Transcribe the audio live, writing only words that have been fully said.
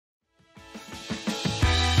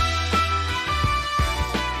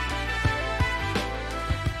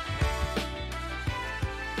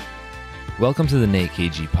Welcome to the Nate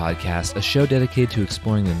KG Podcast, a show dedicated to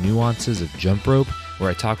exploring the nuances of jump rope, where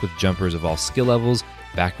I talk with jumpers of all skill levels,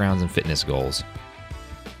 backgrounds, and fitness goals.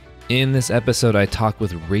 In this episode, I talk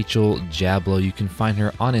with Rachel Jablow. You can find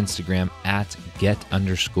her on Instagram at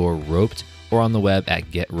get_roped or on the web at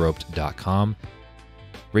getroped.com.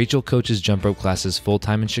 Rachel coaches jump rope classes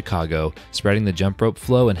full-time in Chicago, spreading the jump rope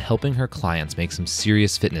flow and helping her clients make some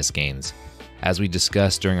serious fitness gains. As we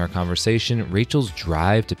discussed during our conversation, Rachel's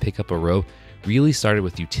drive to pick up a rope really started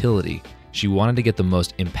with utility. She wanted to get the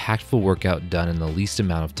most impactful workout done in the least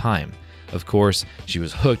amount of time. Of course, she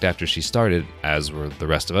was hooked after she started, as were the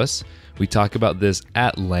rest of us. We talk about this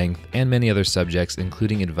at length and many other subjects,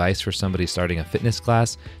 including advice for somebody starting a fitness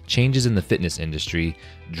class, changes in the fitness industry,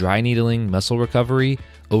 dry needling, muscle recovery,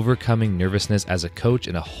 overcoming nervousness as a coach,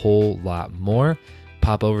 and a whole lot more.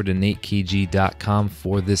 Pop over to natekg.com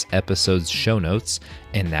for this episode's show notes.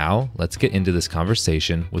 And now let's get into this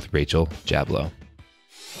conversation with Rachel Jablow.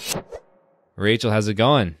 Rachel, how's it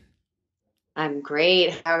going? I'm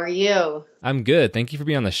great. How are you? I'm good. Thank you for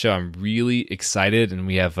being on the show. I'm really excited, and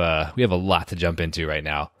we have a lot to jump into right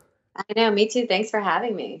now. I know, me too. Thanks for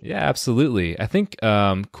having me. Yeah, absolutely. I think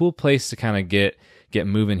cool place to kind of get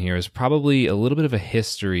moving here is probably a little bit of a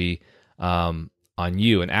history on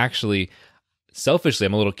you. And actually, selfishly,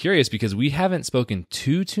 I'm a little curious because we haven't spoken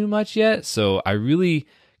too much yet. So I really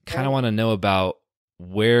kind of want to know about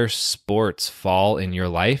where sports fall in your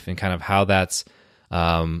life and kind of how that's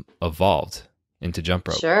evolved into jump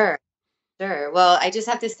rope. Sure. Well, I just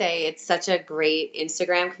have to say it's such a great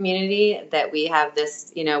Instagram community that we have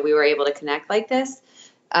this, we were able to connect like this.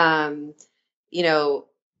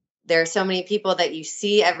 There are so many people that you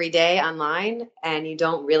see every day online and you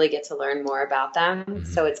don't really get to learn more about them. Mm-hmm.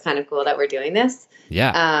 So it's kind of cool that we're doing this.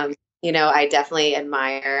 Yeah. I definitely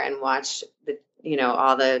admire and watch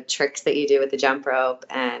all the tricks that you do with the jump rope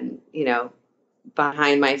and,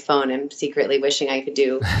 behind my phone, I'm secretly wishing I could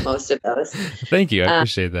do most of those. Thank you. I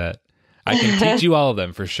appreciate that. I can teach you all of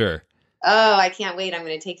them for sure. Oh, I can't wait. I'm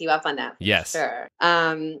going to take you up on that. Yes. Sure.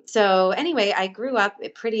 So anyway, I grew up a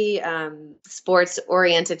pretty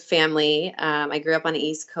sports-oriented family. I grew up on the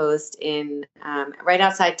East Coast in right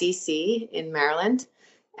outside DC in Maryland.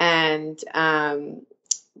 And, my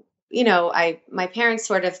parents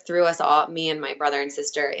sort of threw us all, me and my brother and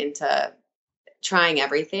sister, into trying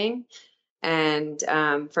everything. And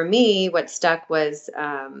for me, what stuck was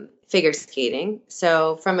figure skating.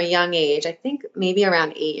 So from a young age, I think maybe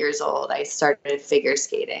around 8 years old, I started figure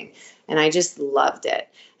skating and I just loved it.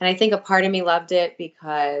 And I think a part of me loved it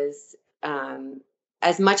because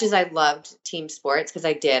as much as I loved team sports, because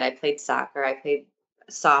I played soccer, I played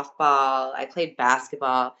softball, I played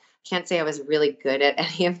basketball. Can't say I was really good at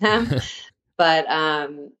any of them, but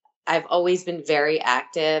I've always been very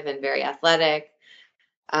active and very athletic.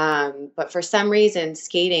 But for some reason,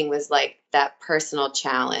 skating was like that personal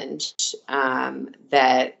challenge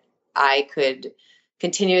that I could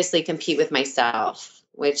continuously compete with myself,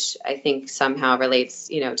 which I think somehow relates,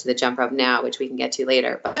 to the jump rope now, which we can get to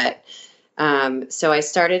later. But so I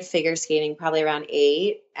started figure skating probably around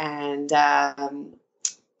 8, and I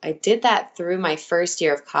did that through my first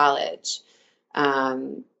year of college.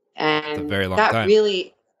 And that's a very long time.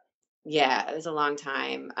 It was a long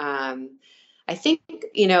time. I think,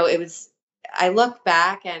 I look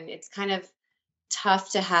back and it's kind of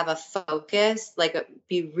tough to have a focus,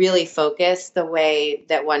 be really focused the way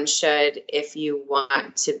that one should if you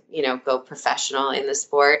want to, go professional in the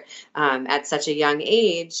sport. At such a young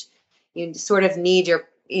age, you sort of need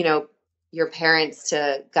your parents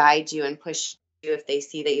to guide you and push you if they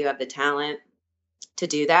see that you have the talent to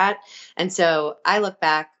do that. And so I look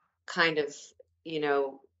back kind of,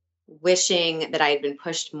 wishing that I had been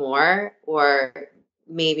pushed more, or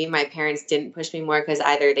maybe my parents didn't push me more because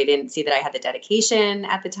either they didn't see that I had the dedication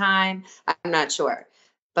at the time. I'm not sure,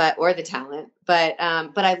 or the talent, but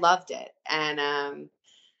I loved it. And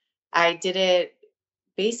I did it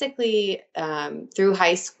basically through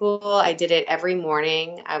high school. I did it every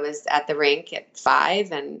morning. I was at the rink at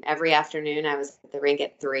 5, and every afternoon I was at the rink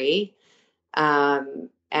at 3.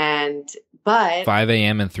 But 5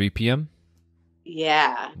 a.m. and 3 p.m.?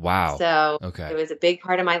 Yeah. Wow. So okay. It was a big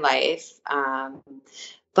part of my life.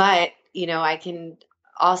 But, I can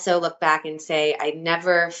also look back and say I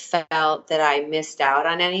never felt that I missed out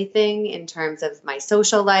on anything in terms of my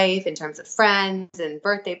social life, in terms of friends and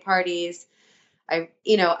birthday parties.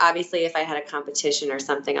 Obviously if I had a competition or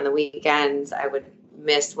something on the weekends, I would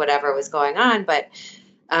miss whatever was going on. But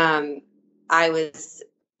I was,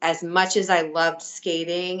 as much as I loved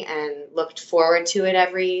skating and looked forward to it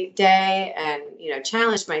every day and,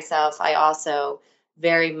 challenged myself, I also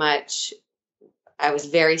very much I was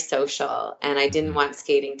very social, and I didn't Mhm. want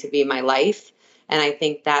skating to be my life. And I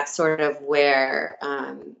think that's sort of where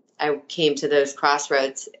I came to those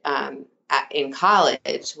crossroads in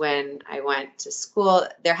college when I went to school.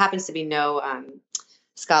 There happens to be no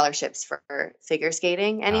scholarships for figure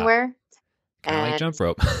skating Ah, anywhere. kind of like And jump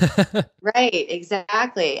rope. right,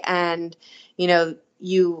 exactly. And,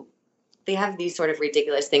 they have these sort of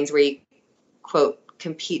ridiculous things where you quote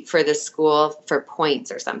compete for the school for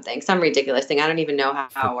points or something, some ridiculous thing. I don't even know For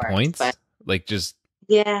how it works, but points? Like just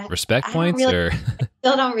yeah, respect I don't points really, or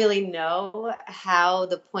still don't really know how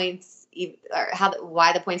the points or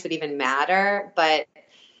why the points would even matter, but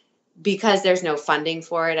because there's no funding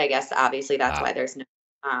for it, I guess obviously that's ah, why there's no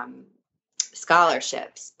um,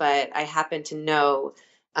 scholarships. But I happen to know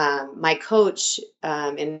my coach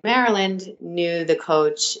in Maryland knew the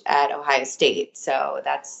coach at Ohio State. So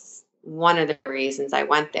that's one of the reasons I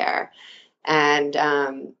went there. And,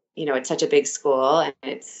 it's such a big school, and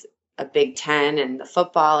it's a Big Ten, and the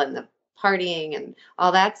football and the partying and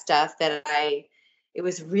all that stuff it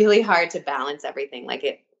was really hard to balance everything.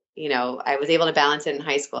 I was able to balance it in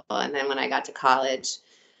high school. And then when I got to college,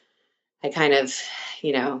 I kind of,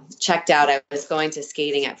 checked out. I was going to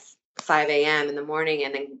skating at 5 a.m. in the morning,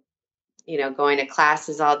 and then, going to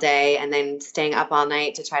classes all day, and then staying up all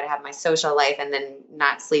night to try to have my social life, and then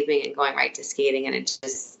not sleeping and going right to skating. And it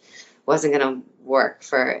just wasn't going to work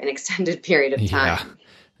for an extended period of yeah. time.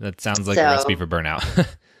 That sounds like a recipe So for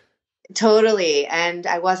burnout. totally. And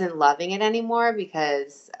I wasn't loving it anymore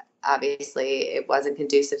because obviously it wasn't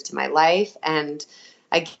conducive to my life. And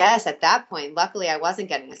I guess at that point, luckily, I wasn't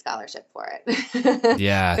getting a scholarship for it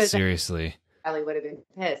Yeah, because I seriously. probably would have been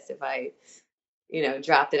pissed if I,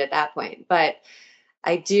 dropped it at that point. But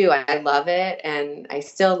I love it, and I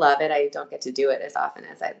still love it. I don't get to do it as often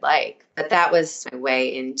as I'd like, but that was my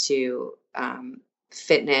way into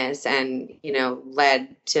fitness, and,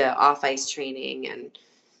 led to off ice training, and,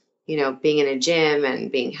 being in a gym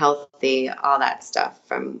and being healthy, all that stuff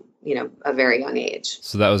from, a very young age.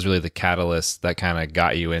 So that was really the catalyst that kind of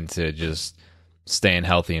got you into just staying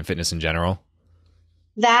healthy and fitness in general.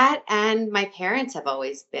 That, and my parents have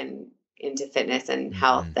always been into fitness and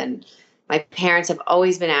health, Mhm. and my parents have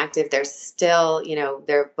always been active. They're still,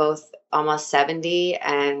 they're both almost 70,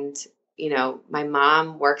 and, my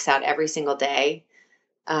mom works out every single day.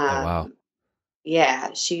 Oh wow. Um,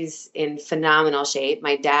 yeah, she's in phenomenal shape.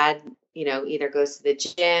 My dad, either goes to the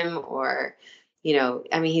gym or,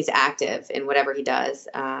 I mean, he's active in whatever he does.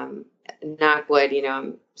 Knock wood,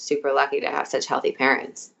 I'm super lucky to have such healthy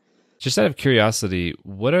parents. Just out of curiosity,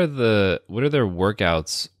 what are their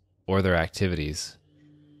workouts or their activities?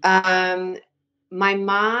 Um, my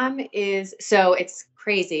mom is, so it's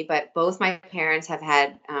crazy, but both my parents have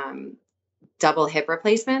had double hip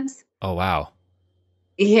replacements. Oh wow.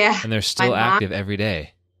 Yeah, And they're my still mom active every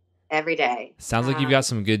day. every day. Sounds like you've got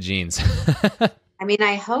some good genes. I mean,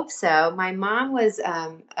 I hope so. My mom was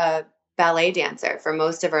a ballet dancer for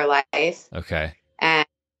most of her life, Okay. and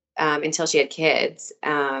until she had kids.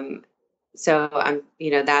 So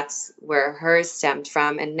that's where hers stemmed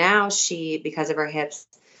from. And now because of her hips,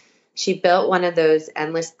 she built one of those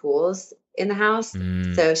endless pools in the house.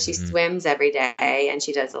 So she Mm-hmm. swims every day, and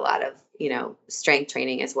she does a lot of, strength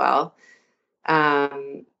training as well.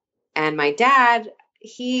 Um, and my dad,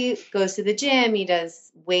 he goes to the gym, he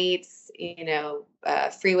does weights,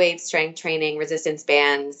 free weights, strength training, resistance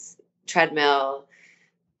bands, treadmill.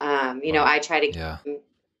 Wow. I try to, Yeah.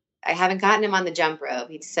 I haven't gotten him on the jump rope.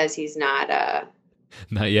 He says he's not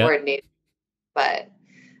Not yet. coordinated, but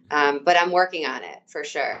I'm working on it for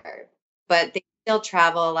sure. But they still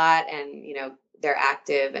travel a lot, and they're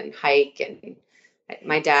active and hike. And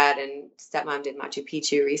my dad and stepmom did Machu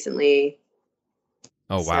Picchu recently.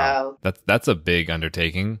 Oh wow. So That's a big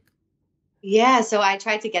undertaking. yeah, so I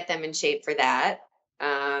tried to get them in shape for that.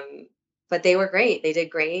 Um, but they were great. They did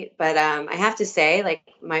great. But I have to say, like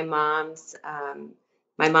my mom's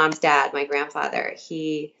dad, my grandfather,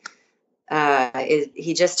 he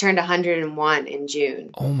just turned 101 in June.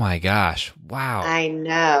 Oh my gosh. Wow. I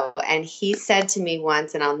know. And he said to me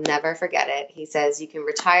once, and I'll never forget it. He says, "You can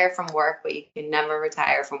retire from work, but you can never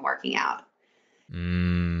retire from working out."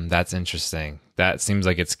 That's interesting. That seems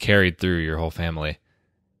like it's carried through your whole family.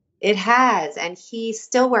 It has. And he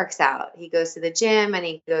still works out. He goes to the gym, and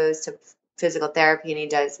he goes to physical therapy, and he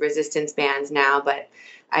does resistance bands now. But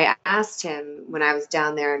I asked him when I was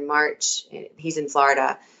down there in March, he's in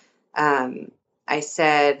Florida. I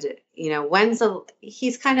said,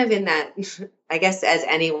 he's kind of in that, I guess, as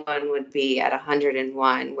anyone would be at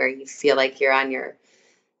 101, where you feel like you're on your,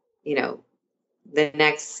 the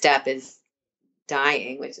next step is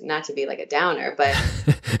dying, which not to be like a downer, but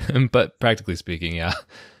But practically speaking, yeah.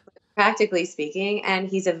 practically speaking, and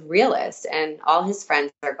he's a realist and all his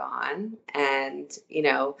friends are gone and,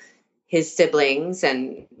 his siblings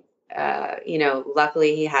and,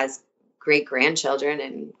 luckily he has great grandchildren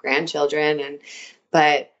and grandchildren.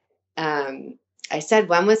 But I said,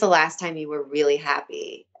 when was the last time you were really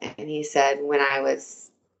happy? And he said, when I was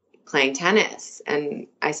playing tennis. And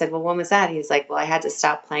I said, well, when was that? He's like, well, I had to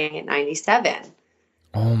stop playing at 97.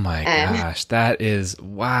 Oh my gosh. That is,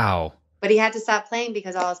 wow. But he had to stop playing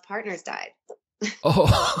because all his partners died.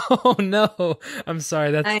 Oh, no. I'm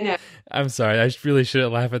sorry. I know. I'm sorry. I really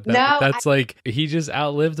shouldn't laugh at that. No, That's like, he just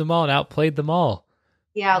outlived them all and outplayed them all.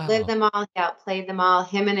 He outlived them all. He outplayed them all.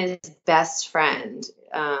 Him and his best friend,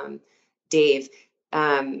 Dave,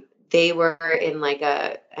 they were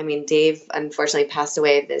in Dave unfortunately passed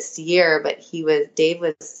away this year, but Dave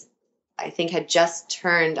was, I think, had just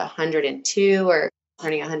turned 102 or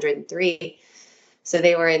turning 103. So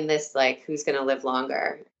they were in this, like, who's going to live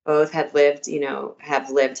longer? Both have lived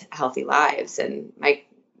healthy lives. And my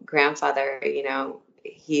grandfather,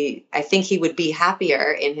 I think he would be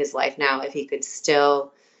happier in his life now if he could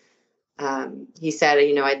still, he said,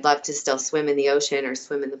 I'd love to still swim in the ocean or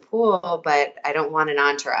swim in the pool, but I don't want an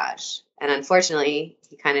entourage. And unfortunately,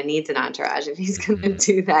 he kind of needs an entourage if he's going to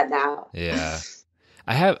do that now. Yeah.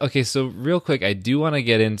 So real quick, I do want to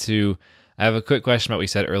get into, I have a quick question about what we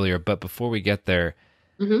said earlier, but before we get there,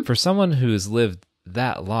 for someone who's lived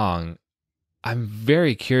that long, I'm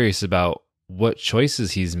very curious about what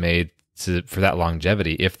choices he's made for that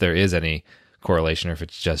longevity, if there is any correlation or if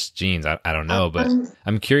it's just genes. I don't know, but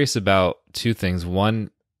I'm curious about two things.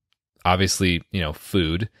 One, obviously,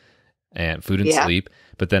 food and sleep,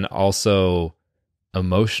 but then also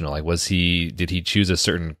emotional. Like, did he choose a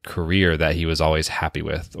certain career that he was always happy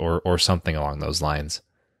with or something along those lines?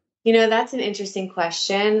 That's an interesting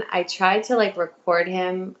question. I tried to record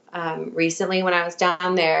him recently when I was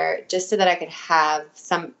down there just so that I could have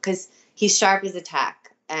because he's sharp as a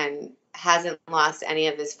tack and hasn't lost any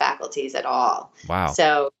of his faculties at all. Wow.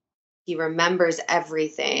 So he remembers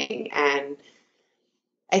everything. And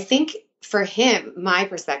I think for him, my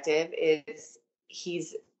perspective is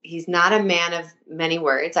he's not a man of many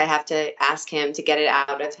words. I have to ask him to get it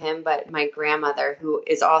out of him. But my grandmother, who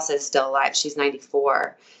is also still alive, she's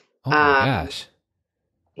 94. Oh my gosh.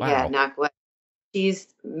 Wow. Yeah, not good. She's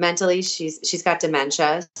got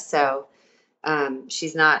dementia, so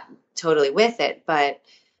she's not totally with it, but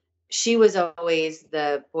she was always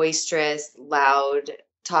the boisterous, loud,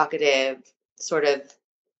 talkative, sort of,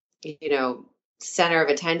 center of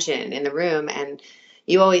attention in the room. And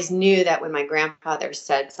you always knew that when my grandfather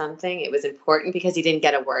said something, it was important because he didn't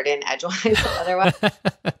get a word in edgewise otherwise.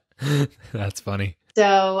 That's funny.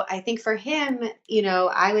 So I think for him,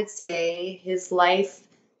 I would say his life,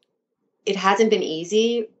 it hasn't been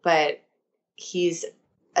easy, but he's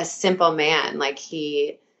a simple man. Like,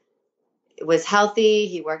 he was healthy.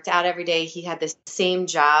 He worked out every day. He had the same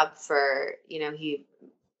job for, he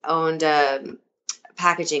owned a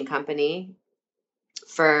packaging company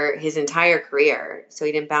for his entire career. So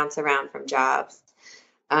he didn't bounce around from jobs.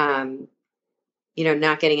 Not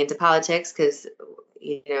getting into politics because,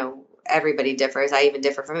 everybody differs. I even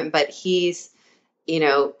differ from him, but he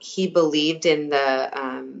believed in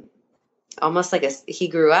the, almost like he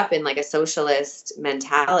grew up in like a socialist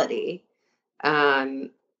mentality,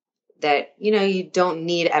 that, you don't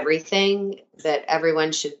need everything, that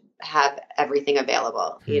everyone should have everything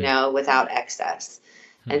available, without excess.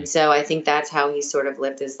 And so I think that's how he sort of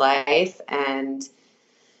lived his life. And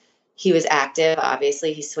he was active.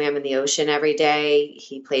 Obviously, he swam in the ocean every day.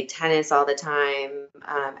 He played tennis all the time.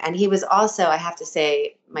 And he was also, I have to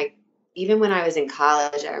say, even when I was in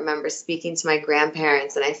college, I remember speaking to my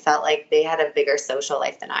grandparents and I felt like they had a bigger social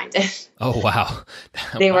life than I did. Oh, wow.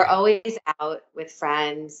 They were always out with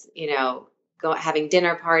friends, having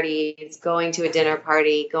dinner parties, going to a dinner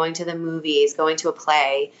party, going to the movies, going to a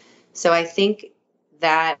play. So I think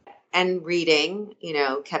that, and reading,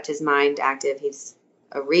 kept his mind active. He's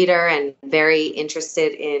a reader and very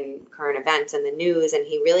interested in current events and the news. And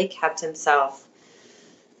he really kept himself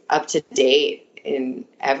up to date in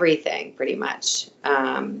everything pretty much.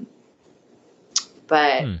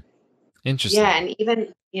 But interesting. Yeah. And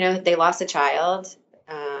even, they lost a child.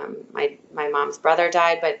 My mom's brother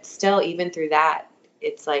died, but still, even through that,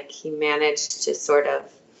 it's like he managed to sort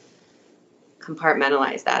of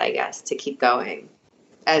compartmentalize that, I guess, to keep going,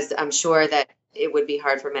 as I'm sure that it would be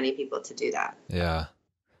hard for many people to do that. Yeah.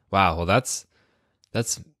 Wow. Well, that's,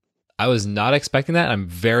 I was not expecting that. I'm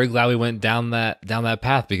very glad we went down that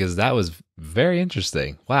path because that was very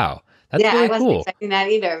interesting. Wow. That's Yeah, I really wasn't cool. expecting that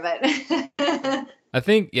either, but I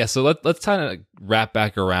think, yeah, so let's kind of wrap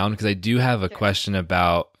back around because I do have a Sure. question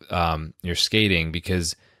about your skating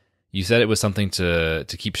because you said it was something to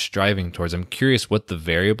keep striving towards. I'm curious what the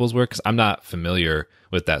variables were because I'm not familiar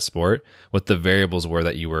with that sport, what the variables were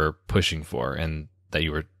that you were pushing for and that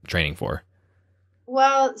you were training for.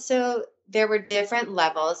 Well, so there were different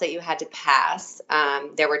levels that you had to pass.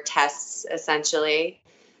 There were tests essentially,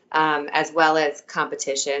 as well as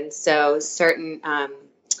competition. So certain,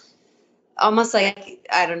 almost like,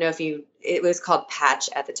 I don't know if it was called patch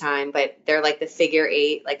at the time, but they're like the figure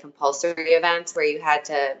eight, like compulsory events where you had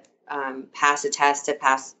to pass a test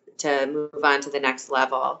to move on to the next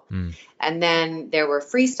level. Mm. And then there were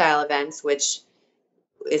freestyle events, which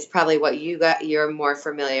is probably what you're more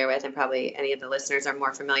familiar with, and probably any of the listeners are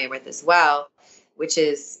more familiar with as well, which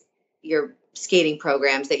is your skating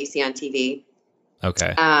programs that you see on TV.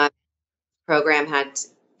 Okay. Program had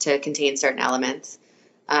to contain certain elements.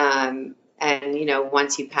 And,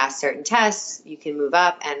 once you pass certain tests, you can move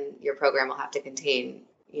up and your program will have to contain,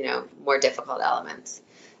 more difficult elements.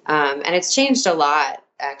 And it's changed a lot,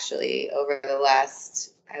 actually, over the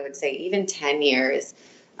last, I would say, even 10 years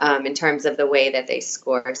in terms of the way that they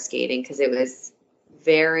score skating, because it was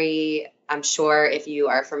I'm sure if you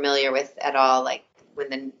are familiar with at all, like when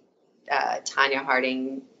the Tanya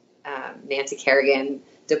Harding, Nancy Kerrigan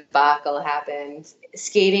debacle happened.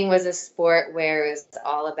 Skating was a sport where it was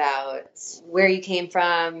all about where you came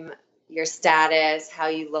from, your status, how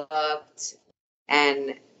you looked,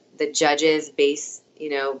 and the judges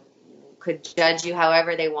could judge you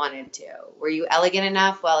however they wanted to. Were you elegant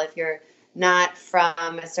enough? Well, if you're not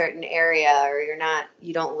from a certain area or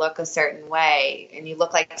you don't look a certain way and you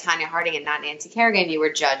look like Tanya Harding and not Nancy Kerrigan, you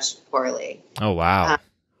were judged poorly. Oh, wow.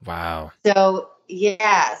 Wow. So,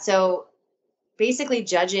 yeah. So basically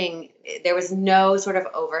judging, there was no sort of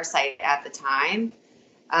oversight at the time.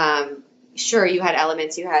 Sure, you had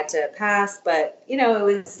elements you had to pass, but, it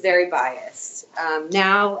was very biased.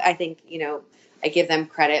 Now I think, I give them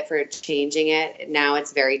credit for changing it. Now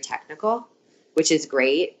it's very technical, which is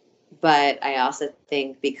great. But I also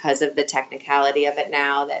think because of the technicality of it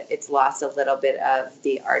now that it's lost a little bit of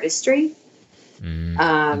the artistry.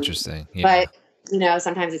 Interesting. Yeah. But,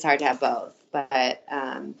 sometimes it's hard to have both. But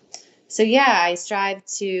so, yeah, I strive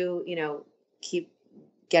to, keep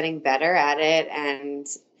getting better at it. And,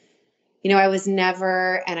 I was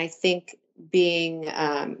never, and I think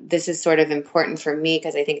this is sort of important for me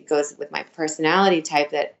because I think it goes with my personality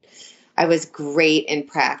type, that I was great in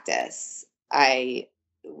practice.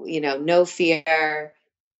 No fear,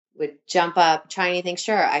 would jump up, try anything.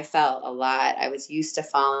 Sure, I felt a lot. I was used to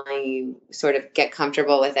falling. You sort of get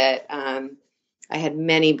comfortable with it. I had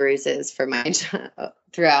many bruises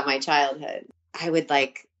throughout my childhood. I would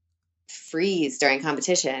freeze during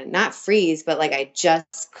competition. Not freeze, but I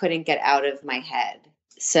just couldn't get out of my head.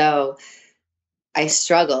 So I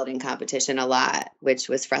struggled in competition a lot, which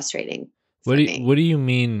was frustrating for me. What do you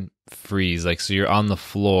mean freeze? So you're on the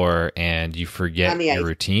floor and you forget your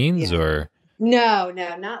routines, yeah. or? No,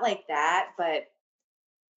 not like that. But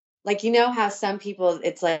how some people,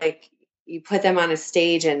 it's like you put them on a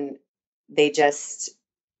stage and they just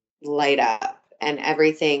light up and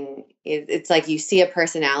everything. It's like you see a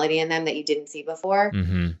personality in them that you didn't see before.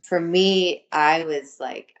 Mm-hmm. For me, I was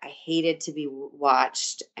I hated to be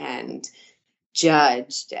watched and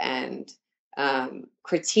judged and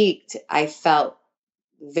critiqued. I felt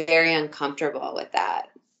very uncomfortable with that.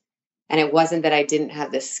 And it wasn't that I didn't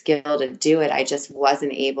have the skill to do it. I just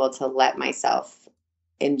wasn't able to let myself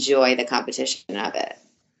enjoy the competition of it.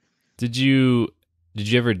 Did you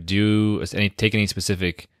ever take any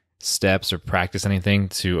specific steps or practice anything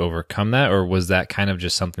to overcome that, or was that kind of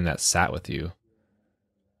just something that sat with you?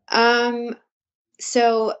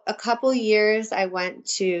 So a couple years I went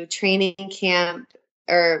to training camp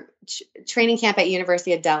at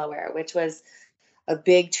University of Delaware, which was a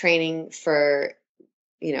big training for,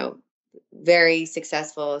 very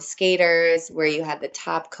successful skaters where you had the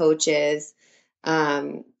top coaches.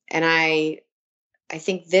 And I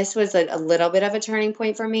think this was a little bit of a turning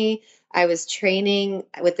point for me. I was training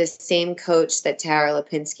with the same coach that Tara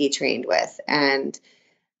Lipinski trained with. And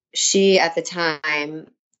she, at the time,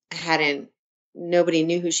 nobody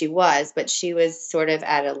knew who she was, but she was sort of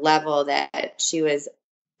at a level that she was,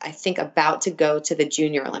 I think, about to go to the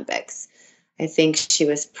Junior Olympics. I think she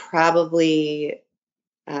was probably,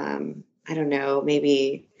 I don't know,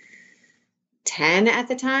 maybe 10 at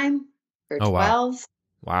the time or 12.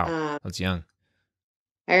 Wow. That's young.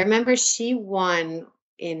 I remember she won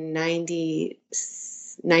in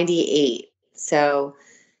 98. So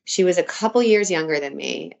she was a couple years younger than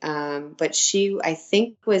me. But she, I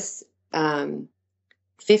think, was um,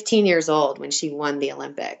 15 years old when she won the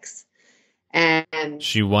Olympics. And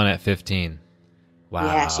She won at 15.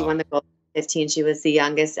 yeah, she Wow. won the gold at 15. She was the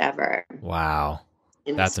youngest ever Wow.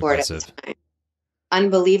 in the That's sport at the impressive. time.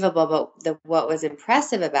 Unbelievable. But what was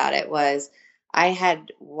impressive about it was I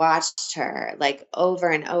had watched her like over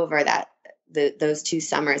and over those 2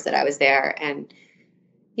 summers that I was there. And,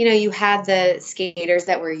 you had the skaters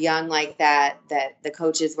that were young like that the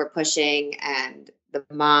coaches were pushing and the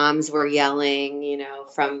moms were yelling,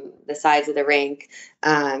 from the sides of the rink.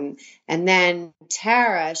 And then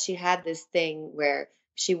Tara, she had this thing where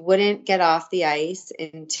she wouldn't get off the ice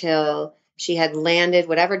until she had landed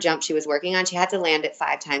whatever jump she was working on. She had to land it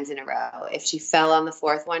 5 times in a row. If she fell on the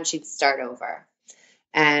fourth one, she'd start over.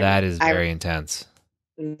 And That is very intense.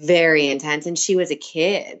 very intense. And she was a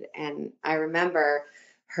kid. And I remember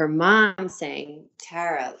her mom saying,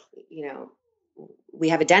 Tara, we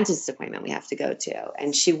have a dentist appointment we have to go to.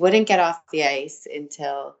 And she wouldn't get off the ice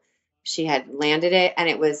until she had landed it. And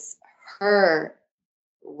it was her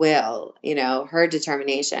will, her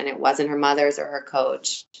determination. It wasn't her mother's or her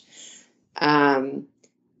coach. And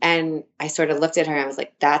I sort of looked at her and I was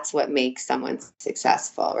like, that's what makes someone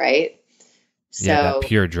successful, right? Yeah, that So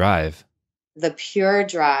pure drive. the pure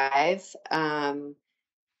drive. And,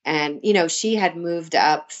 she had moved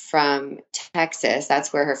up from Texas.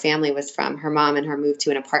 That's where her family was from. Her mom and her moved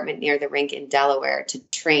to an apartment near the rink in Delaware to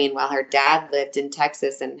train while her dad lived in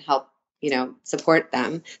Texas and help, support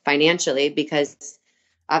them financially because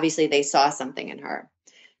obviously they saw something in her.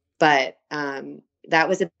 But that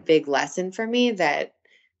was a big lesson for me that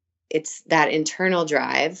it's that internal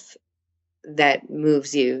drive that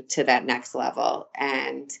moves you to that next level.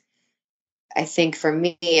 And I think for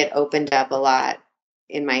me, it opened up a lot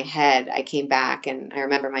in my head. I came back and I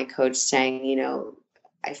remember my coach saying,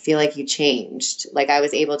 I feel like you changed. Like I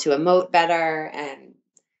was able to emote better and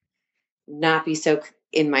not be so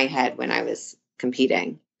in my head when I was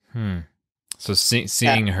competing. So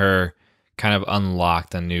seeing her kind of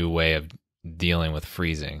unlocked a new way of dealing with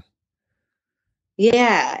freezing.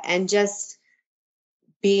 Yeah. And just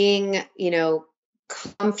being,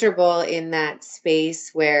 comfortable in that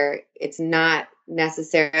space where it's not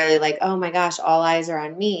necessarily like, oh my gosh, all eyes are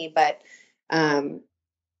on me, but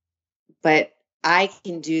I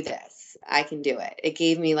can do this. I can do it. It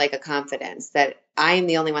gave me like a confidence that I am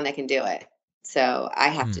the only one that can do it. So I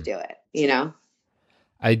have to do it,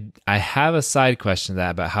 I have a side question to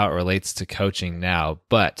that about how it relates to coaching now,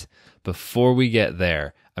 but before we get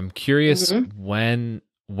there, I'm curious when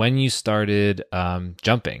you started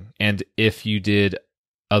jumping and if you did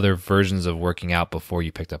other versions of working out before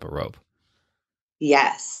you picked up a rope.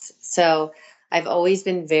 Yes. So I've always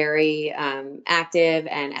been very active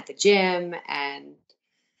and at the gym. And,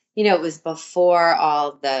 it was before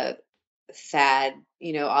all the fad,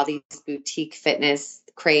 all these boutique fitness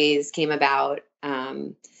craze came about.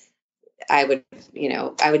 I would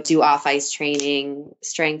do off ice training,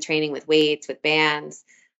 strength training with weights, with bands.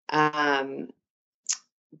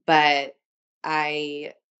 But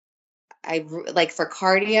I like for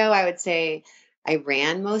cardio, I would say I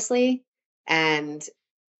ran mostly and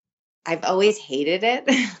I've always hated it,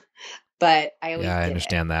 but I always Yeah, I did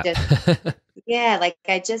understand it. that. Yeah, like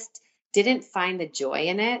I just didn't find the joy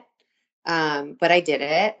in it. But I did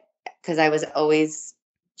it because I was always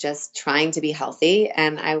just trying to be healthy.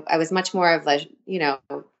 And I was much more of a,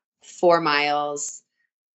 4 miles,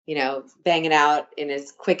 bang it out in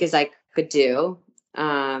as quick as I could do.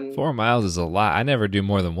 4 miles is a lot. I never do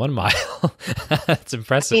more than 1 mile. That's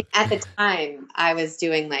impressive. At the time I was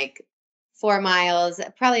doing like 4 miles,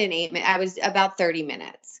 probably an 8 minute. I was about 30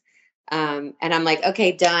 minutes. And I'm like,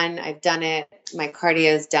 okay, done. I've done it. My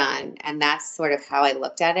cardio is done. And that's sort of how I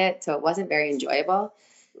looked at it. So it wasn't very enjoyable.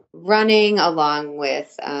 Running along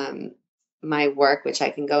with my work, which I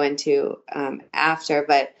can go into after,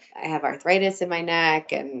 but I have arthritis in my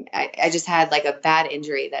neck and I just had like a bad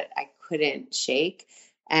injury that I couldn't shake.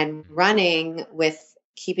 And running with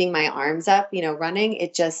keeping my arms up, running,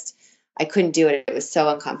 I couldn't do it. It was so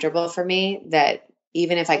uncomfortable for me that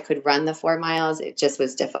even if I could run the 4 miles, it just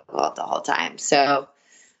was difficult the whole time. So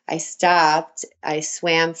I stopped. I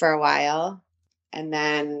swam for a while and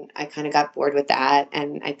then I kind of got bored with that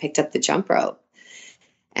and I picked up the jump rope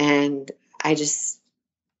and I just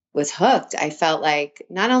was hooked. I felt like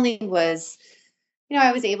not only was,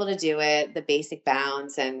 I was able to do it, the basic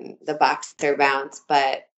bounce and the boxer bounce,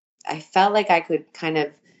 but I felt like I could kind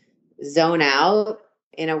of zone out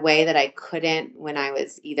in a way that I couldn't when I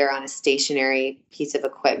was either on a stationary piece of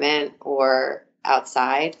equipment or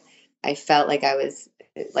outside. I felt like I was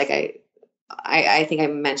like, I think I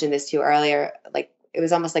mentioned this to you earlier, like it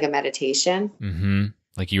was almost like a meditation.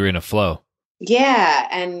 Like you were in a flow. Yeah.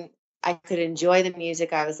 And I could enjoy the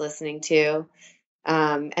music I was listening to.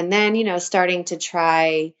 And then, starting to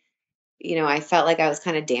try, I felt like I was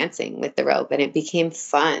kind of dancing with the rope and it became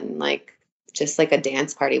fun, like just like a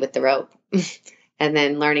dance party with the rope. And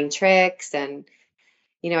then learning tricks. And,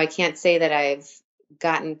 I can't say that I've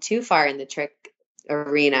gotten too far in the trick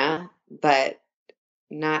arena, but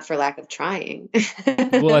not for lack of trying.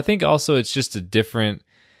 Well, I think also it's a different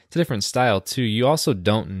style too. You also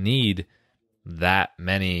don't need that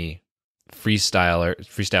many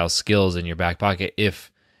freestyle skills in your back pocket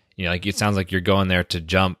if like it sounds like you're going there to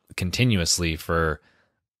jump continuously for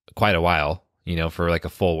quite a while, for like a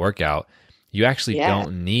full workout. You actually Yeah.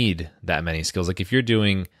 don't need that many skills. Like if you're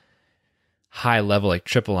doing high level like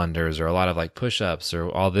triple unders or a lot of like push-ups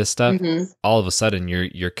or all this stuff, Hmm. all of a sudden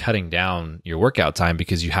you're cutting down your workout time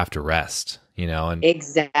because you have to rest, and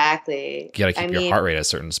Exactly. you got to I keep your mean, heart rate at a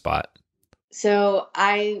certain spot. so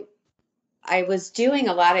I was doing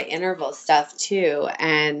a lot of interval stuff too,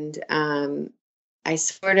 and I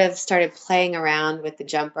sort of started playing around with the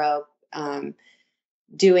jump rope,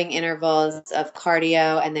 doing intervals of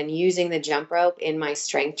cardio, and then using the jump rope in my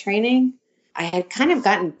strength training. I had kind of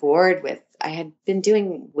gotten bored with. I had been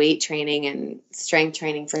doing weight training and strength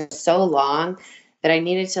training for so long that I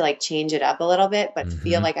needed to like change it up a little bit, but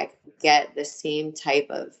feel Hmm. like I could get the same type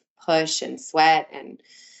of push and sweat and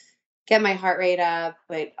get my heart rate up,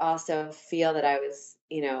 but also feel that I was,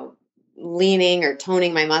 leaning or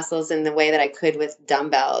toning my muscles in the way that I could with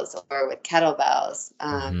dumbbells or with kettlebells.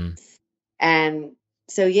 Hmm. And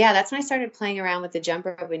so, yeah, that's when I started playing around with the jump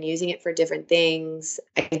rope and using it for different things.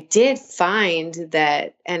 I did find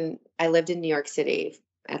that, and I lived in New York City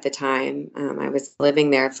at the time. I was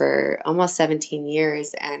living there for almost 17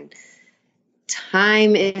 years, and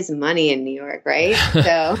time is money in New York, right?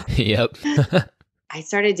 So Yep. I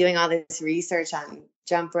started doing all this research on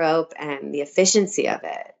jump rope and the efficiency of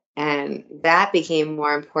it. And that became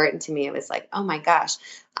more important to me. It was like, oh my gosh,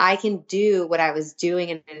 I can do what I was doing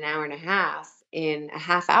in an hour and a half in a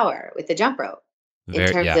half hour with the jump rope in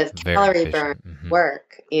terms of Very calorie burn efficient. Hmm.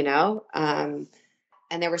 work.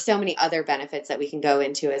 And there were so many other benefits that we can go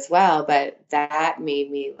into as well. But that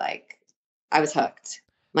made me like, I was hooked.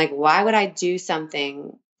 Like, why would I do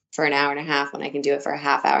something for an hour and a half when I can do it for a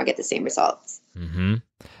half hour and get the same results? Hmm.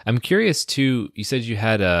 I'm curious too. You said you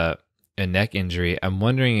had a neck injury. I'm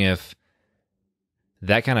wondering if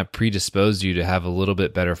that kind of predisposed you to have a little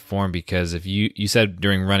bit better form because if you said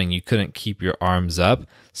during running you couldn't keep your arms up,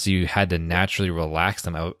 so you had to naturally relax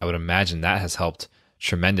them. I would imagine that has helped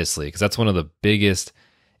tremendously because that's one of the biggest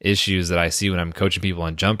issues that I see when I'm coaching people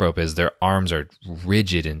on jump rope is their arms are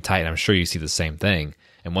rigid and tight. I'm sure you see the same thing.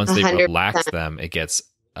 And once they 100%. relax them, it gets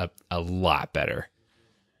a lot better.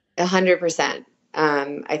 100%.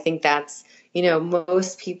 I think that's,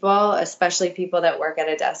 most people, especially people that work at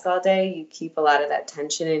a desk all day, you keep a lot of that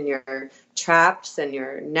tension in your traps and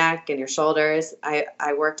your neck and your shoulders. I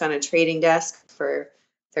worked on a trading desk for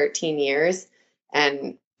 13 years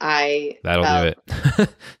and I That'll do felt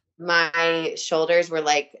it. my shoulders were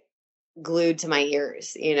like glued to my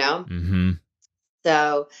ears. Hmm.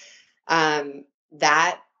 So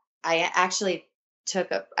that I actually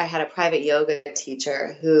I had a private yoga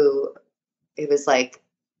teacher who it was like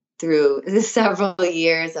through several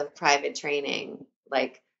years of private training,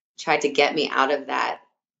 like tried to get me out of that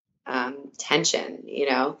tension.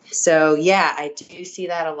 So yeah, I do see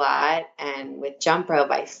that a lot. And with jump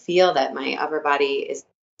rope, I feel that my upper body is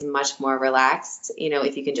much more relaxed.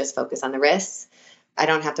 If you can just focus on the wrists, I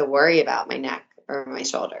don't have to worry about my neck or my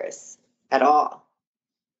shoulders at all.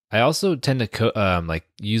 I also tend to like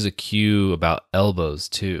use a cue about elbows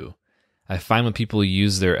too. I find when people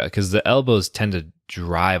use because the elbows tend to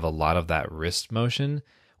drive a lot of that wrist motion.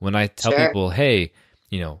 When I tell Sure. people, hey,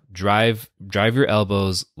 drive your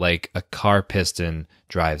elbows like a car piston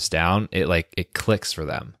drives down, it clicks for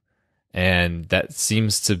them. And that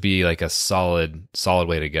seems to be like a solid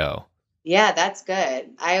way to go. Yeah, that's good.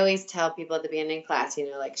 I always tell people at the beginning of class,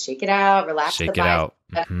 like shake it out, relax the Shake it biceps,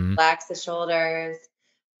 out. Hmm. relax the shoulders,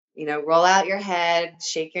 roll out your head,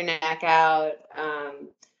 shake your neck out.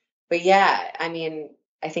 But yeah, I mean,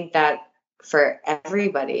 I think that for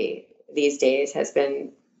everybody these days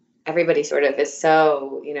everybody sort of is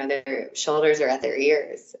so, their shoulders are at their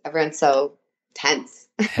ears. Everyone's so tense.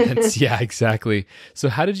 Tense. Yeah, exactly. So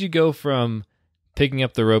how did you go from picking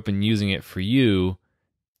up the rope and using it for you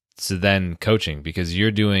to then coaching? Because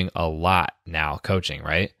you're doing a lot now coaching,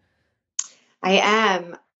 right? I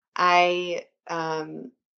am.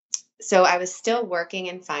 So I was still working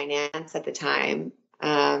in finance at the time.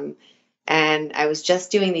 And I was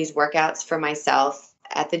just doing these workouts for myself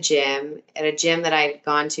at the gym, at a gym that I'd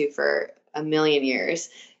gone to for a million years.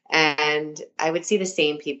 And I would see the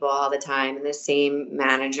same people all the time and the same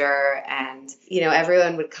manager. And,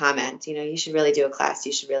 everyone would comment, you should really do a class.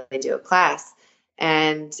 You should really do a class.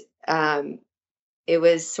 And it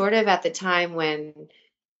was sort of at the time when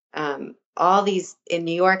all these, in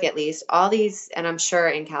New York at least, all these, and I'm sure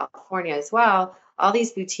in California as well, all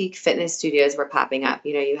these boutique fitness studios were popping up.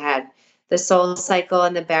 You had the Soul Cycle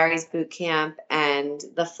and the Barry's Boot Camp and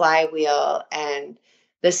the Flywheel and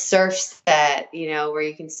the surf set, where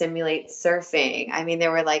you can simulate surfing. I mean,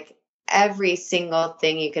 there were like every single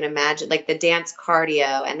thing you can imagine, like the dance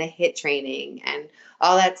cardio and the HIIT training and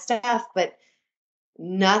all that stuff. But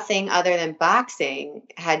nothing other than boxing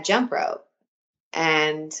had jump rope.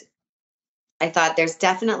 And I thought there's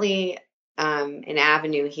definitely an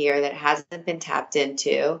avenue here that hasn't been tapped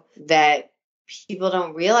into, that people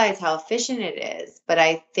don't realize how efficient it is. But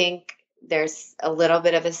I think there's a little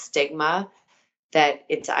bit of a stigma that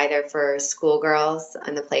it's either for schoolgirls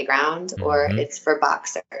on the playground or it's for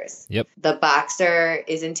boxers. Yep. The boxer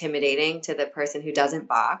is intimidating to the person who doesn't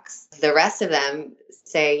box. The rest of them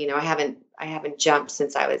say, I haven't jumped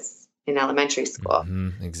since I was in elementary school.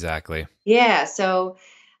 Exactly. Yeah. So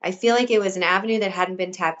I feel like it was an avenue that hadn't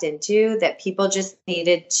been tapped into, that people just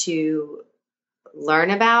needed to learn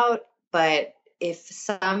about. But if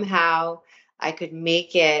somehow I could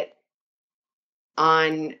make it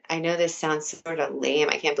on, I know this sounds sort of lame,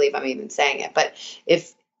 I can't believe I'm even saying it, but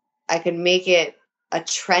if I could make it a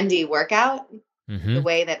trendy workout, the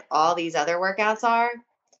way that all these other workouts are,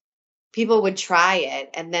 people would try it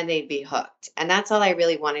and then they'd be hooked. And that's all I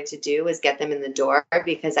really wanted to do, was get them in the door,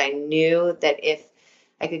 because I knew that if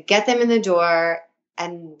I could get them in the door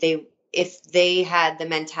and if they had the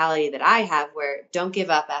mentality that I have, where don't give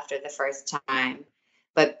up after the first time,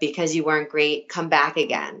 but because you weren't great, come back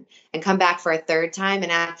again and come back for a third time.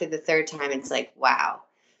 And after the third time, it's like, wow,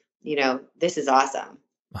 this is awesome.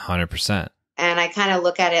 100%. And I kind of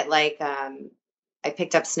look at it like, I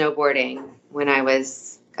picked up snowboarding when I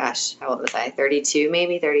was, how old was I? 32,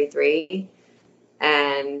 maybe 33.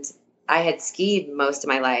 And I had skied most of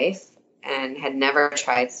my life and had never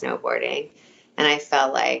tried snowboarding. And I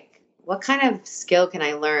felt like, what kind of skill can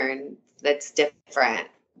I learn that's different,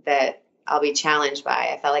 that I'll be challenged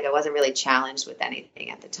by? I felt like I wasn't really challenged with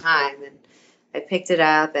anything at the time. And I picked it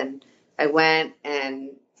up and I went,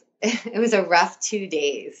 and it was a rough 2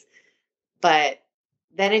 days, but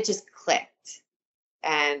then it just clicked.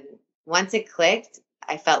 And once it clicked,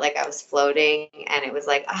 I felt like I was floating, and it was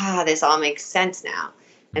like, this all makes sense now.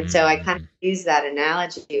 And so I kind of use that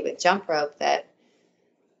analogy with jump rope, that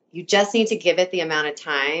you just need to give it the amount of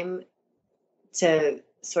time to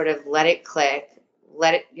sort of let it click,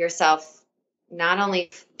 let it yourself not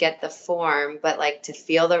only get the form, but like to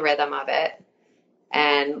feel the rhythm of it,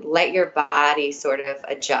 and let your body sort of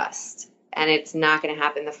adjust. And it's not going to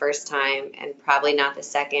happen the first time, and probably not the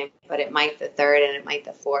second, but it might the third, and it might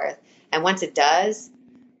the fourth. And once it does,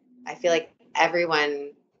 I feel like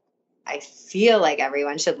everyone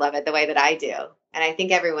should love it the way that I do. And I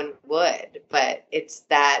think everyone would, but it's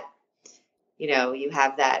that, you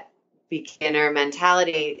have that beginner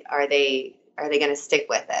mentality. Are they going to stick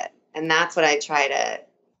with it? And that's what I try to,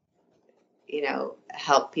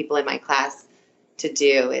 help people in my class to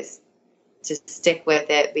do, is to stick with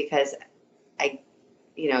it, because I,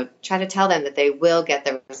 try to tell them that they will get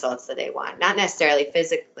the results that they want. Not necessarily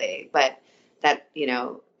physically, but that,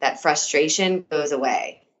 that frustration goes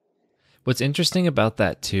away. What's interesting about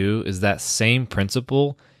that too is that same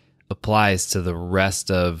principle applies to the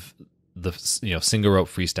rest of the single rope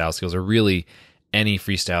freestyle skills, or really any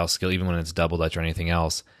freestyle skill, even when it's double dutch or anything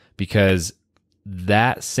else, because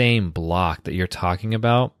that same block that you're talking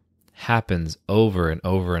about happens over and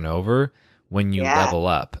over and over when you level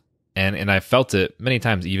up. And I felt it many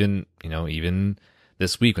times, even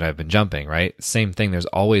this week when I've been jumping, right? Same thing. There's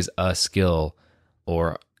always a skill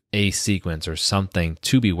or a sequence or something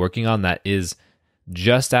to be working on that is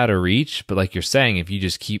just out of reach. But like you're saying, if you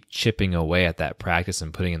just keep chipping away at that practice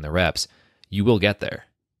and putting in the reps, you will get there.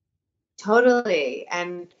 Totally.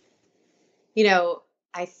 And,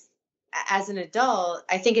 as an adult,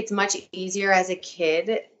 I think it's much easier as a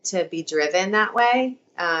kid to be driven that way.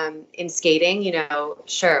 In skating,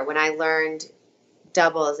 sure, when I learned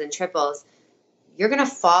doubles and triples, you're going to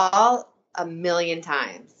fall a million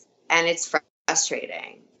times, and it's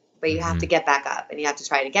frustrating, but you have to get back up and you have to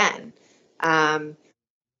try it again.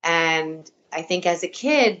 And I think as a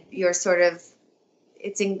kid, you're sort of,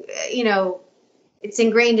 it's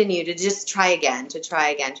ingrained in you to just try again.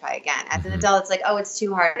 As an adult, it's like, oh, it's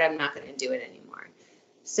too hard, I'm not going to do it anymore.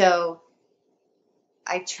 So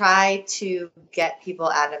I try to get people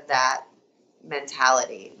out of that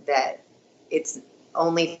mentality that it's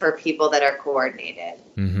only for people that are coordinated.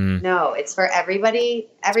 Mm-hmm. No, it's for everybody.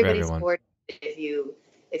 It's for Everybody's everyone. coordinated.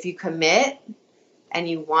 If you commit and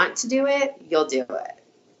you want to do it, you'll do it.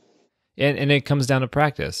 And it comes down to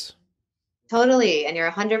practice. Totally. And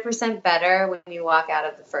you're 100% better when you walk out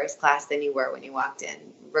of the first class than you were when you walked in,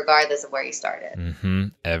 regardless of where you started. Mm-hmm.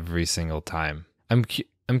 Every single time. I'm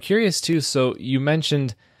curious too. So you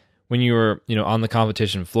mentioned when you were, on the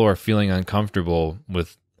competition floor feeling uncomfortable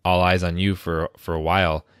with all eyes on you for a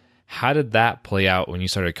while. How did that play out when you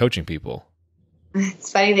started coaching people?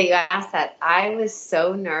 It's funny that you asked that. I was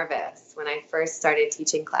so nervous when I first started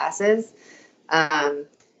teaching classes.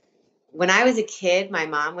 When I was a kid, my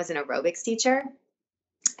mom was an aerobics teacher,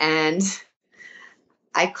 and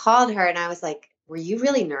I called her and I was like, were you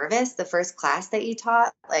really nervous the first class that you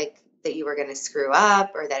taught? Like that you were going to screw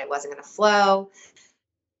up or that it wasn't going to flow?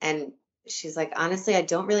 And she's like, honestly, I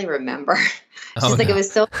don't really remember. Oh, She's like, it no.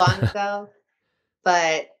 was so long ago,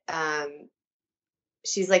 but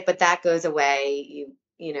she's like, but that goes away.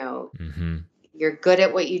 Mm-hmm. You're good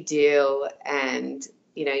at what you do, and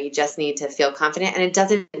you just need to feel confident. And it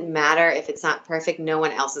doesn't matter if it's not perfect. No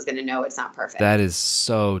one else is going to know it's not perfect. That is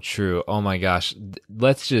so true. Oh my gosh.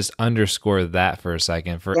 Let's just underscore that for a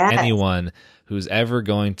second for Yes. anyone who's ever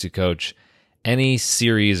going to coach any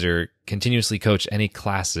series or continuously coach any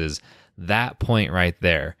classes. That point right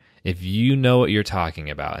there, if you know what you're talking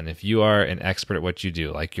about and if you are an expert at what you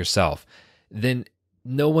do, like yourself, then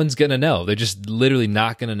no one's going to know. They're just literally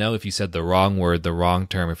not going to know if you said the wrong word, the wrong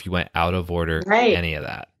term, if you went out of order, Right. any of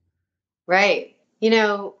that. Right.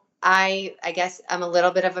 I guess I'm a little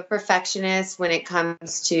bit of a perfectionist when it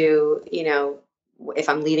comes to, if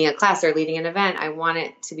I'm leading a class or leading an event, I want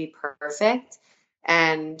it to be perfect.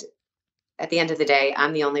 And at the end of the day,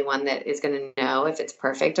 I'm the only one that is going to know if it's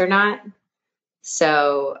perfect or not.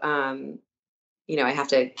 So, I have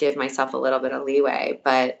to give myself a little bit of leeway,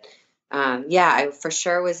 but yeah, I for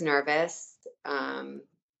sure was nervous.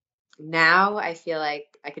 Now I feel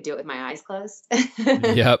like I could do it with my eyes closed.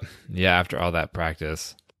 Yep. Yeah, after all that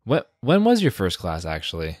practice. When was your first class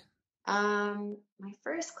actually? My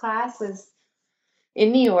first class was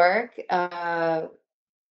in New York. I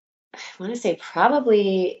want to say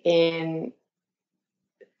probably in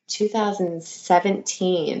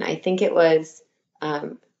 2017. I think it was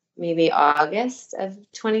maybe August of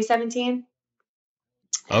 2017.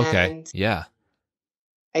 Okay. And Yeah.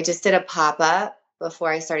 I just did a pop-up before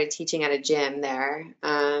I started teaching at a gym there.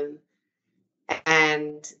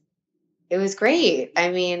 And it was great.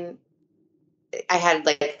 I mean, I had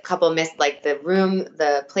like a couple missed, like the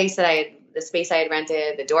space I had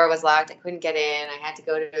rented, the door was locked. I couldn't get in. I had to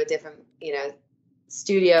go to a different,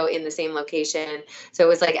 studio in the same location. So it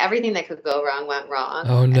was like everything that could go wrong went wrong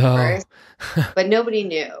Oh at no. first, but nobody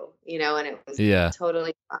knew, and it was Yeah.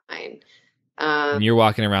 totally fine. And you're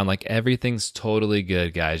walking around like everything's totally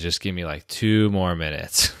good, guys. Just give me like 2 more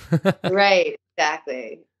minutes. Right,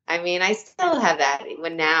 exactly. I mean, I still have that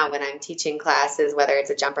when I'm teaching classes, whether it's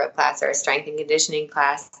a jump rope class or a strength and conditioning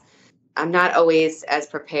class. I'm not always as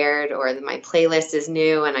prepared, or my playlist is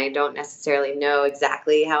new and I don't necessarily know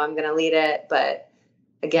exactly how I'm going to lead it. But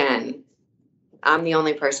again, I'm the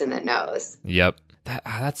only person that knows. Yep.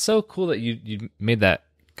 That's so cool that you made that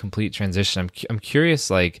complete transition. I'm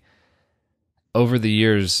curious, like over the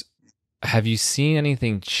years, have you seen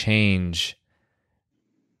anything change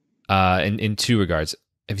in 2 regards?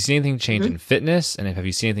 Have you seen anything change in fitness, and have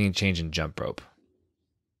you seen anything change in jump rope?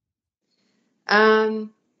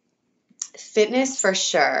 Fitness for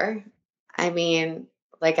sure. I mean,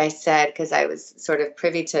 like I said, because I was sort of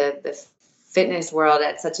privy to the fitness world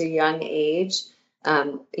at such a young age.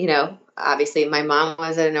 Obviously my mom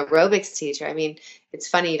was an aerobics teacher. I mean, it's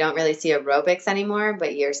funny, you don't really see aerobics anymore,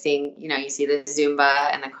 but you're seeing, you see the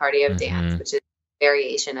Zumba and the cardio dance, which is a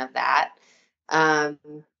variation of that.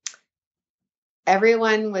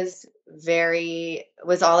 Everyone was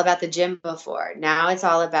all about the gym before. Now it's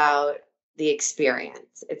all about the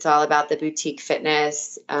experience. It's all about the boutique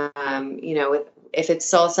fitness. If it's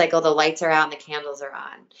Soul Cycle, the lights are out and the candles are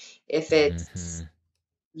on. If it's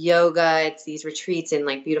yoga, it's these retreats in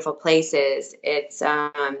like beautiful places. It's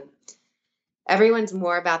everyone's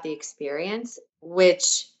more about the experience,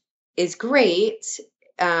 which is great,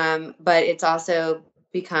 but it's also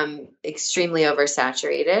become extremely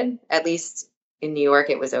oversaturated. At least in New York,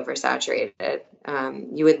 it was oversaturated.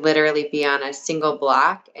 You would literally be on a single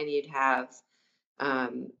block and you'd have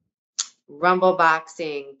rumble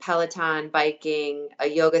boxing, Peloton biking, a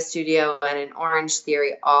yoga studio, and an Orange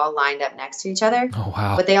Theory all lined up next to each other. Oh,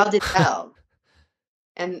 wow. But they all did well.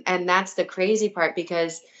 And that's the crazy part,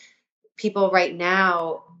 because people right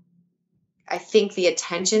now, I think the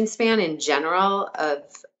attention span in general of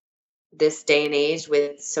this day and age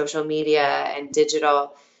with social media and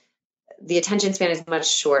digital, the attention span is much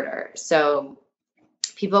shorter. So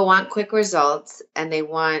people want quick results, and they don't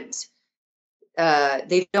want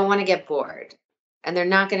to get bored, and they're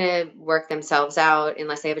not going to work themselves out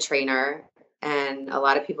unless they have a trainer. And a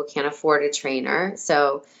lot of people can't afford a trainer.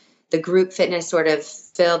 So the group fitness sort of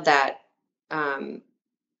filled that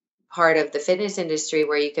part of the fitness industry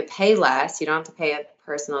where you could pay less. You don't have to pay a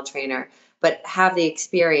personal trainer, but have the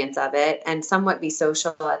experience of it and somewhat be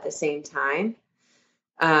social at the same time.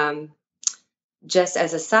 Just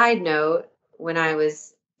as a side note, when I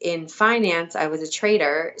was in finance, I was a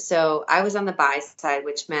trader. So I was on the buy side,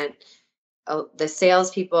 which meant the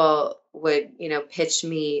salespeople would, pitch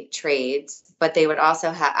me trades, but they would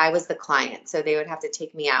also I was the client. So they would have to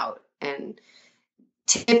take me out. And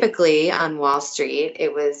typically on Wall Street,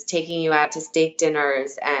 it was taking you out to steak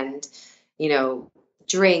dinners and,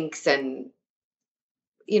 drinks and,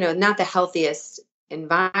 not the healthiest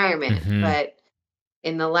environment. Mm-hmm. But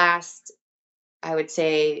in the last, I would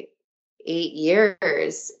say, 8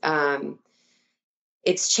 years,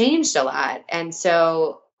 it's changed a lot. And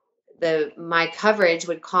so my coverage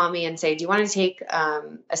would call me and say, do you want to take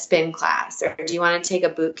a spin class, or do you want to take a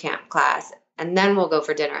boot camp class? And then we'll go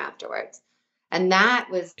for dinner afterwards. And that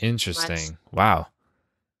was Interesting. Wow.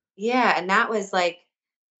 Yeah. And that was like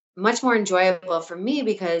much more enjoyable for me,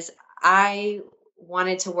 because I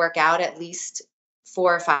wanted to work out at least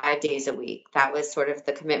 4 or 5 days a week. That was sort of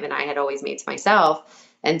the commitment I had always made to myself.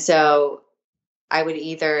 And so I would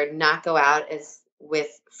either not go out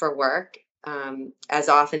for work as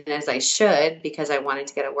often as I should, because I wanted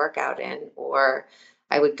to get a workout in, or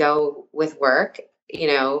I would go with work,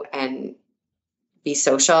 and be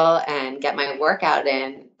social and get my workout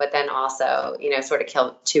in, but then also, sort of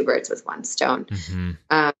kill two birds with one stone.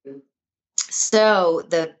 Mm-hmm. So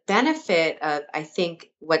the benefit of, I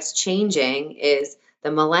think, what's changing is the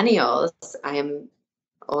millennials. I am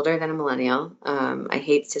older than a millennial. I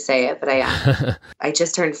hate to say it, but I am. I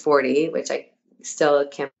just turned 40, which I still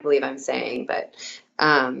can't believe I'm saying, but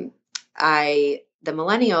the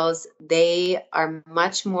millennials, they are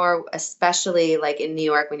much more, especially like in New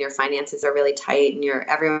York, when your finances are really tight and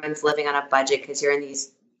everyone's living on a budget because you're in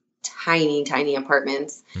these tiny, tiny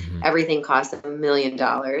apartments. Mm-hmm. Everything costs $1 million.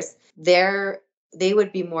 They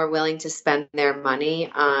would be more willing to spend their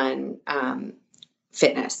money on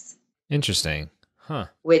fitness. Interesting. Huh.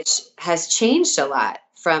 Which has changed a lot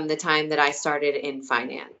from the time that I started in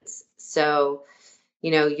finance. So,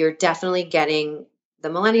 you're definitely getting the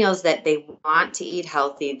millennials that they want to eat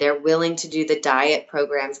healthy. They're willing to do the diet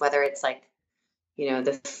programs, whether it's like,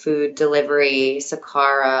 the food delivery,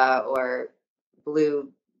 Sakara or Blue,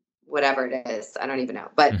 whatever it is. I don't even know.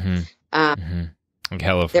 But Mm-hmm. Like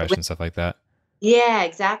HelloFresh and stuff like that. Yeah,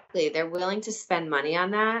 exactly. They're willing to spend money on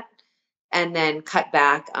that and then cut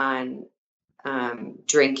back on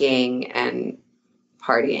drinking and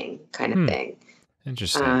partying kind of thing.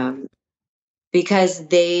 Interesting. Because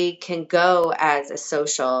they can go as a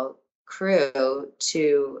social crew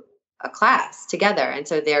to a class together. And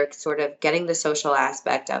so they're sort of getting the social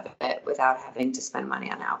aspect of it without having to spend money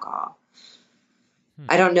on alcohol.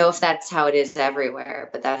 I don't know if that's how it is everywhere,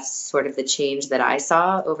 but that's sort of the change that I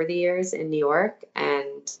saw over the years in New York.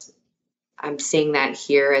 And I'm seeing that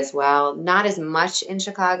here as well. Not as much in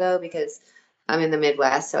Chicago because I'm in the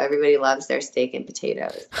Midwest, so everybody loves their steak and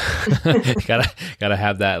potatoes. gotta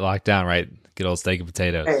have that locked down, right? Good old steak and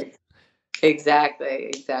potatoes. Right.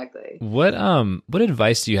 Exactly. What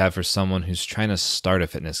advice do you have for someone who's trying to start a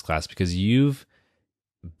fitness class? Because you've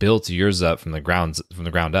built yours up from the ground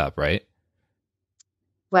up, right?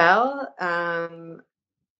 Well, I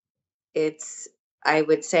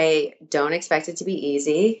would say don't expect it to be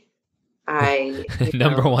easy.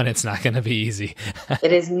 Number one, it's not going to be easy.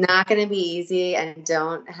 It is not going to be easy, and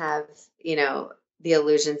don't have, the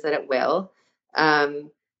illusions that it will. I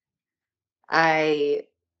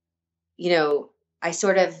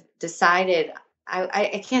sort of decided,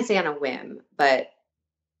 I can't say on a whim, but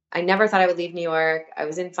I never thought I would leave New York. I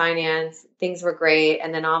was in finance. Things were great.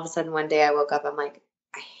 And then all of a sudden one day I woke up, I'm like,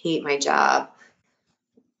 I hate my job.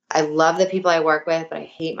 I love the people I work with, but I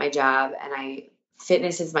hate my job. And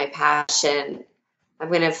fitness is my passion. I'm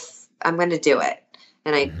going to do it.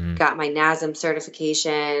 And I got my NASM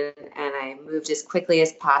certification, and I moved as quickly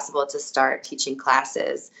as possible to start teaching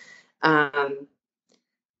classes.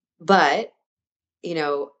 But,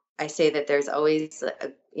 I say that there's always,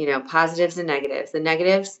 positives and negatives. The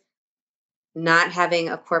negatives, not having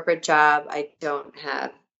a corporate job. I don't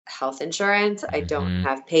have health insurance. I don't Mm-hmm.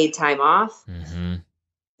 have paid time off. Mm-hmm.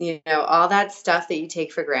 All that stuff that you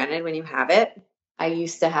take for granted when you have it. I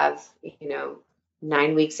used to have,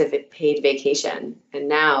 9 weeks of paid vacation. And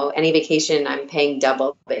now any vacation I'm paying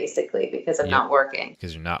double basically because I'm Yep. not working.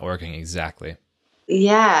 Because you're not working. Exactly.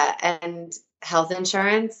 Yeah. And health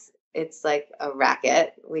insurance, it's like a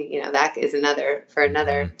racket. That is Mm-hmm.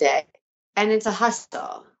 another day. And it's a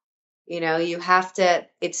hustle. You have to,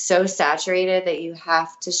 it's so saturated that you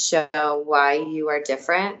have to show why you are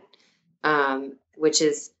different, which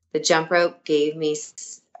is the jump rope gave me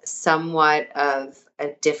somewhat of a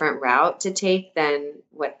different route to take than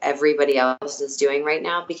what everybody else is doing right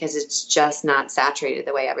now because it's just not saturated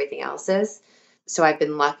the way everything else is. So I've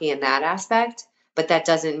been lucky in that aspect, but that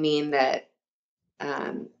doesn't mean that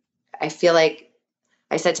um, I feel like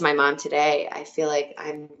I said to my mom today, I feel like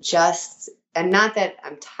and not that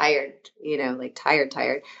I'm tired, like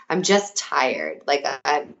tired. I'm just tired. Like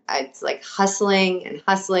it's like hustling and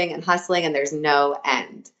hustling and hustling, and there's no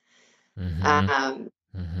end. Mm-hmm. Um,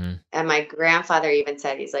 Mm-hmm. and my grandfather even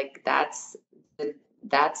said, he's like, that's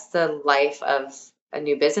the life of a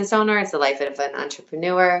new business owner. It's the life of an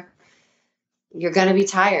entrepreneur. You're going to be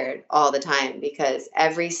tired all the time because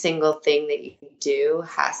every single thing that you do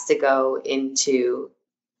has to go into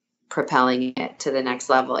propelling it to the next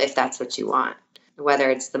level if that's what you want,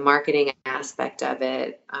 whether it's the marketing aspect of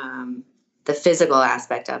it, the physical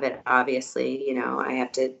aspect of it. Obviously, I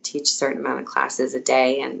have to teach a certain amount of classes a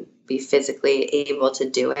day and be physically able to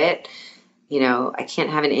do it. I can't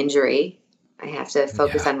have an injury. I have to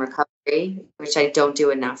focus Yeah. on recovery, which I don't do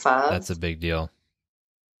enough of. That's a big deal.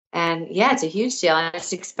 And yeah, it's a huge deal and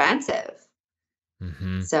it's expensive.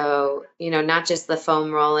 Mm-hmm. So, not just the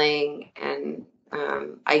foam rolling and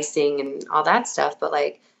icing and all that stuff, but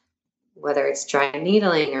like whether it's dry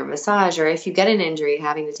needling or massage, or if you get an injury,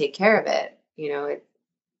 having to take care of it,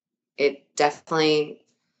 it definitely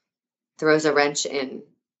throws a wrench in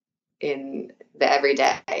the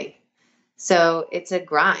everyday. So it's a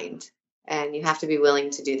grind and you have to be willing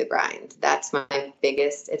to do the grind. That's my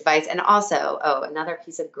biggest advice. And also, another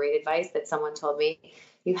piece of great advice that someone told me,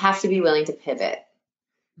 you have to be willing to pivot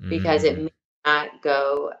because it Mm. may not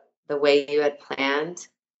go the way you had planned,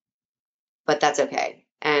 but that's okay.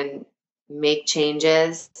 And make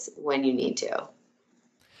changes when you need to.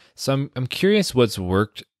 So I'm curious what's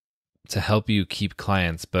worked to help you keep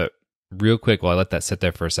clients, but real quick, while I let that sit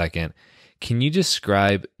there for a second, can you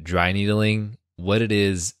describe dry needling, what it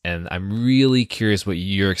is? And I'm really curious what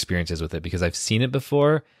your experience is with it because I've seen it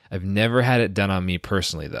before. I've never had it done on me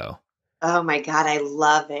personally, though. Oh my God, I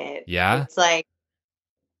love it. Yeah? It's like,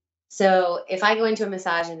 so if I go into a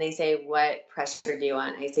massage and they say, what pressure do you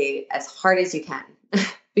want? I say, as hard as you can.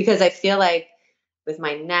 Because I feel like with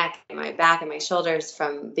my neck and my back and my shoulders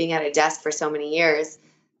from being at a desk for so many years,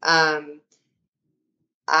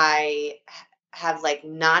 I have like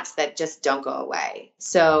knots that just don't go away.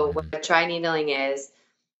 So Mm-hmm. what dry needling is,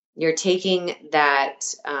 you're taking that,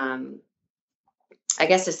 I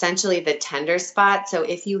guess essentially the tender spot. So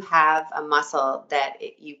if you have a muscle that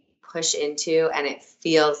you push into and it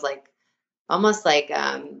feels like almost like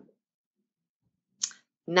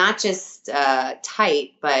not just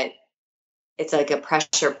tight, but it's like a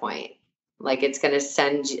pressure point, like it's going to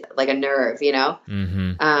send you like a nerve,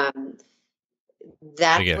 Mm-hmm. um, Like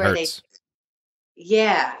that's it where they, hurts.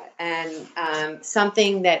 yeah. And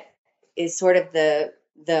something that is sort of the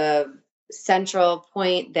central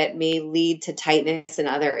point that may lead to tightness in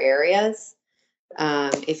other areas.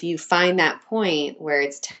 If you find that point where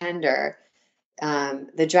it's tender,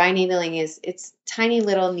 the dry needling it's tiny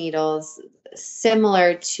little needles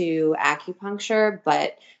similar to acupuncture,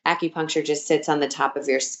 but acupuncture just sits on the top of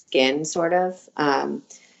your skin, sort of.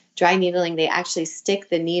 Dry needling, they actually stick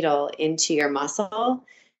the needle into your muscle,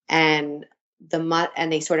 and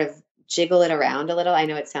and they sort of jiggle it around a little. I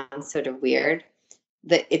know it sounds sort of weird.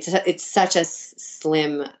 It's such a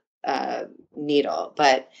slim needle,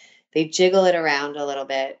 but they jiggle it around a little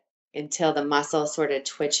bit until the muscle sort of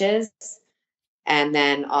twitches, and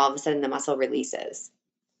then all of a sudden the muscle releases.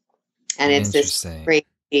 And it's this Interesting.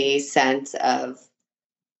 crazy sense of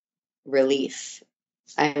relief.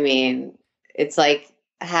 I mean, it's like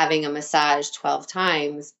having a massage 12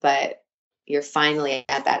 times, but you're finally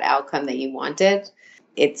at that outcome that you wanted.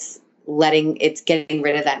 It's getting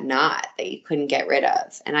rid of that knot that you couldn't get rid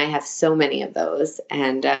of. And I have so many of those.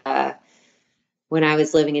 And when I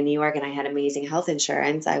was living in New York and I had amazing health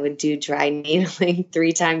insurance, I would do dry needling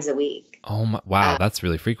 3 times a week. Oh my, wow, that's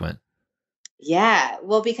really frequent. Yeah,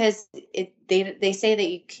 well, because they say that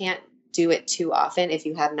you can't do it too often if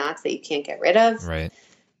you have knots that you can't get rid of. Right.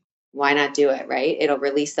 why not do it, right? It'll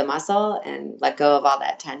release the muscle and let go of all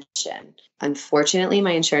that tension. Unfortunately,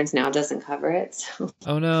 my insurance now doesn't cover it. So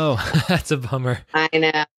Oh no, that's a bummer. I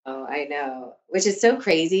know, which is so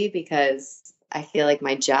crazy because I feel like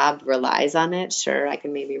my job relies on it. Sure, I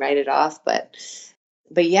can maybe write it off, but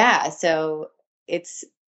yeah, so it's,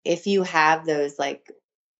 if you have those like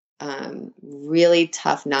really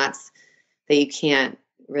tough knots that you can't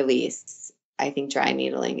release, I think dry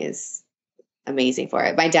needling is amazing for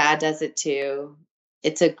it. My dad does it too.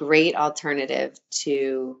 It's a great alternative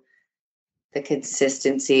to the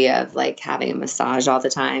consistency of like having a massage all the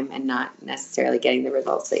time and not necessarily getting the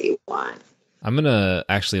results that you want. I'm going to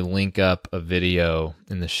actually link up a video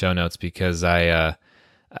in the show notes because I've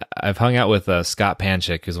hung out with Scott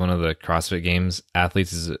Panchik, who's one of the CrossFit Games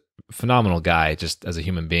athletes. He's a phenomenal guy just as a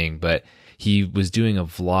human being, but he was doing a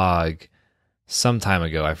vlog some time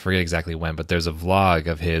ago. I forget exactly when, but there's a vlog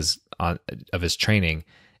of his training,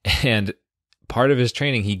 and part of his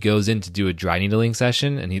training, he goes in to do a dry needling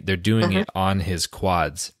session, and they're doing it on his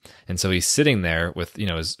quads. And so he's sitting there with,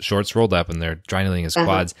 his shorts rolled up and they're dry needling his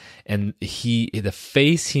quads. And the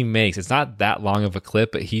face he makes, it's not that long of a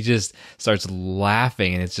clip, but he just starts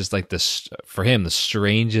laughing. And it's just like for him, the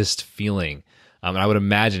strangest feeling. And I would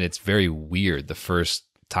imagine it's very weird the first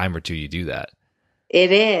time or two you do that.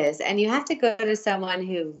 It is. And you have to go to someone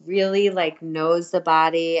who really like knows the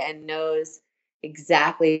body and knows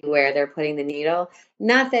exactly where they're putting the needle.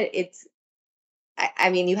 Not that it's, I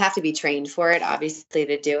mean, you have to be trained for it, obviously,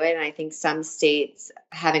 to do it. And I think some states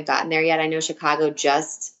haven't gotten there yet. I know Chicago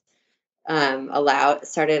just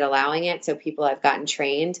started allowing it. So people have gotten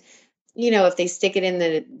trained. If they stick it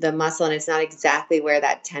in the muscle and it's not exactly where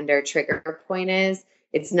that tender trigger point is,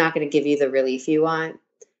 it's not going to give you the relief you want.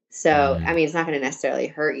 So, I mean, it's not going to necessarily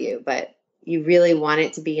hurt you, but you really want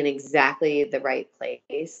it to be in exactly the right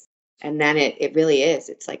place. And then it really is.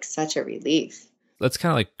 It's like such a relief. Let's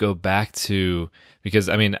kind of like go back to, because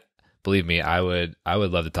I mean, believe me, I would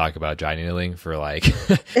love to talk about dry needling for like,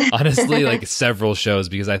 honestly, like several shows,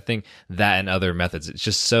 because I think that and other methods, it's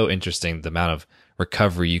just so interesting the amount of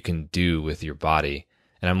recovery you can do with your body.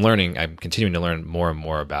 And I'm continuing to learn more and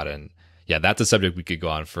more about it. And yeah, that's a subject we could go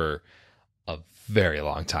on for a very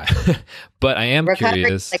long time. But I am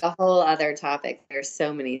curious. Like a whole other topic. There's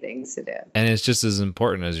so many things to do. And it's just as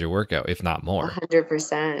important as your workout, if not more.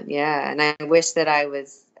 100%. Yeah. And I wish that I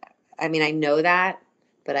know that,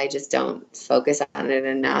 but I just don't focus on it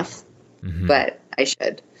enough. But I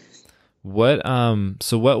should.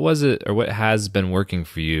 So what was it, or what has been working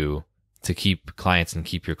for you to keep clients and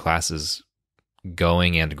keep your classes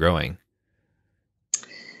going and growing?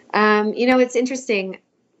 It's interesting.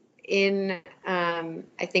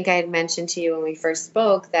 I think I had mentioned to you when we first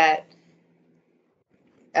spoke that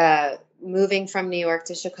moving from New York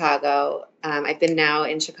to Chicago, I've been now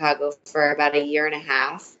in Chicago for about a year and a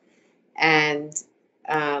half, and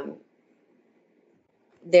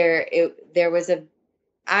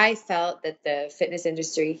I felt that the fitness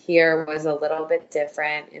industry here was a little bit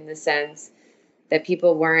different in the sense that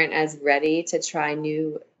people weren't as ready to try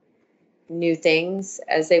new things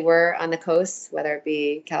as they were on the coast, whether it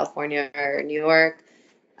be California or New York.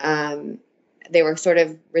 They were sort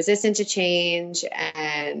of resistant to change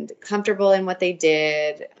and comfortable in what they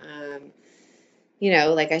did.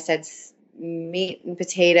 Like I said, meat and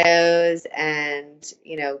potatoes and,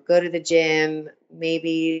 go to the gym,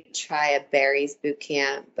 maybe try a Barry's boot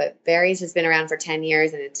camp. But Barry's has been around for 10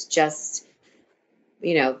 years and it's just,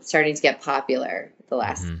 starting to get popular the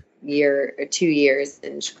last year or 2 years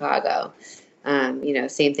in Chicago.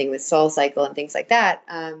 Same thing with Soul Cycle and things like that.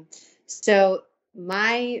 So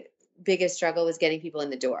my biggest struggle was getting people in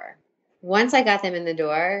the door. Once I got them in the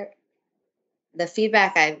door, the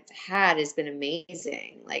feedback I've had has been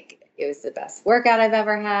amazing. Like, it was the best workout I've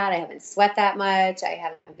ever had. I haven't sweat that much. I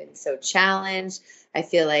haven't been so challenged. I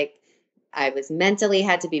feel like I was mentally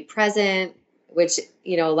had to be present, which,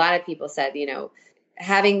 a lot of people said,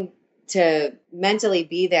 having to mentally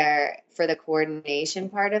be there for the coordination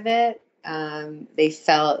part of it. They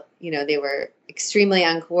felt, they were extremely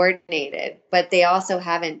uncoordinated, but they also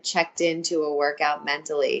haven't checked into a workout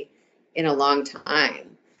mentally in a long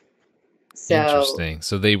time. So interesting.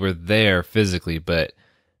 So they were there physically, but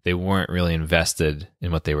they weren't really invested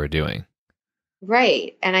in what they were doing.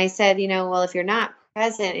 Right. And I said, well, if you're not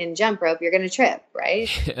present in jump rope, you're going to trip, right?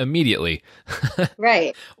 Immediately.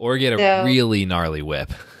 Right. Or get a really gnarly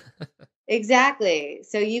whip. Exactly.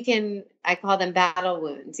 So I call them battle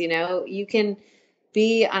wounds. You can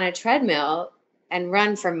be on a treadmill and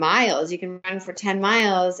run for miles. You can run for 10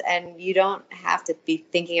 miles and you don't have to be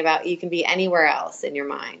thinking about, you can be anywhere else in your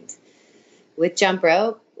mind. With jump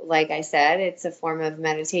rope, like I said, it's a form of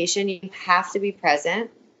meditation. You have to be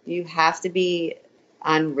present. You have to be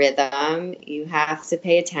on rhythm. You have to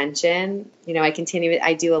pay attention.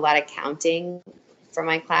 I do a lot of counting for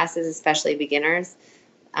my classes, especially beginners,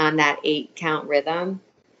 on that 8 count rhythm.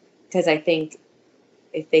 Because I think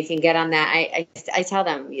if they can get on that, I tell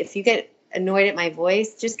them, if you get annoyed at my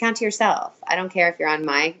voice, just count to yourself. I don't care if you're on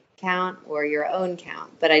my count or your own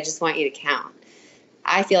count, but I just want you to count.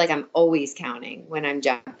 I feel like I'm always counting when I'm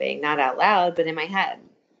jumping, not out loud, but in my head.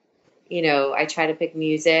 I try to pick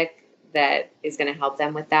music that is going to help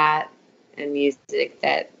them with that, and music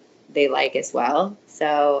that they like as well.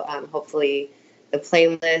 So hopefully the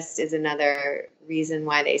playlist is another reason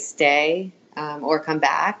why they stay or come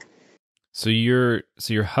back. So you're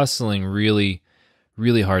hustling really,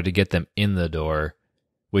 really hard to get them in the door,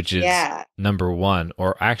 which is number one,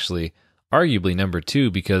 or actually arguably number two,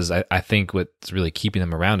 because I think what's really keeping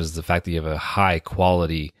them around is the fact that you have a high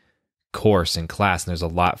quality course and class, and there's a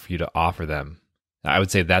lot for you to offer them. I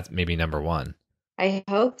would say that's maybe number one. I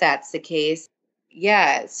hope that's the case.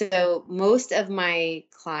 Yeah. So most of my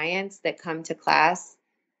clients that come to class,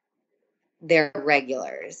 they're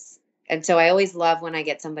regulars. And so I always love when I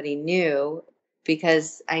get somebody new,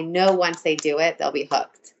 because I know once they do it, they'll be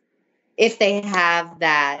hooked. If they have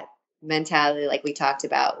that mentality, like we talked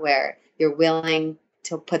about, where you're willing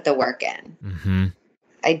to put the work in. Mm-hmm.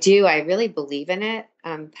 I really believe in it.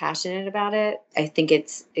 I'm passionate about it. I think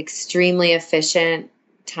it's extremely efficient,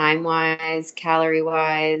 time-wise,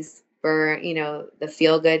 calorie-wise, for, the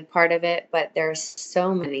feel-good part of it. But there's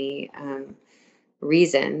so many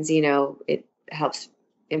reasons. It helps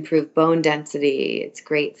improve bone density. It's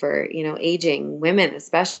great for, aging women,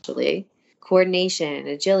 especially. Coordination,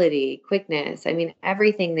 agility, quickness. I mean,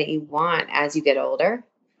 everything that you want as you get older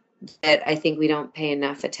that I think we don't pay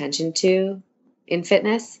enough attention to in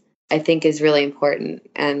fitness, I think is really important.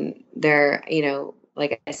 And there,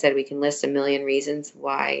 like I said, we can list a million reasons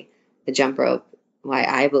why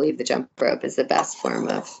I believe the jump rope is the best form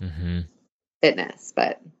of fitness.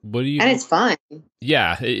 But and it's fun.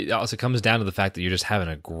 Yeah, it also comes down to the fact that you're just having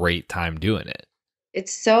a great time doing it.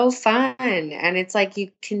 It's so fun. And it's like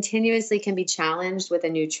you continuously can be challenged with a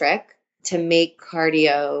new trick to make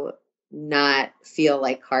cardio not feel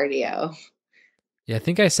like cardio. Yeah, I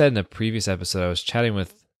think I said in a previous episode, I was chatting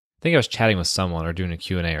with someone or doing a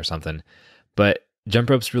Q&A or something, but jump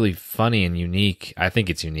rope's really funny and unique. I think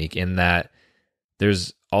it's unique in that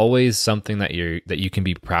there's always something that you can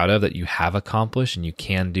be proud of, that you have accomplished and you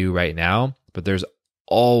can do right now, but there's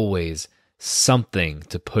always something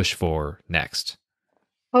to push for next.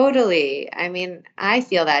 Totally. I mean, I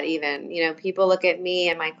feel that even, people look at me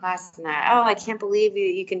and my class and I can't believe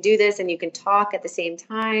you can do this and you can talk at the same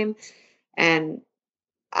time. And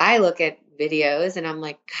I look at videos and I'm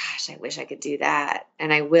like, gosh, I wish I could do that.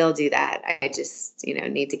 And I will do that. I just,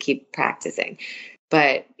 need to keep practicing.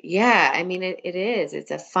 But yeah, I mean, it is.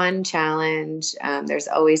 It's a fun challenge. There's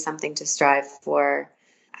always something to strive for.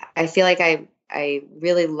 I feel like I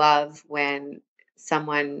really love when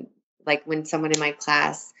someone in my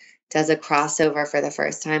class does a crossover for the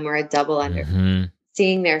first time or a double under,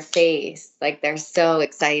 seeing their face, like they're so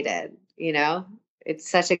excited, it's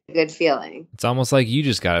such a good feeling. It's almost like you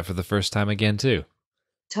just got it for the first time again too.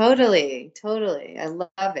 Totally. I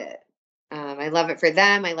love it. I love it for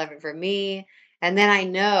them. I love it for me. And then I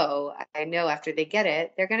know after they get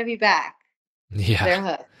it, they're going to be back. Yeah. They're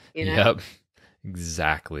hooked, Yep.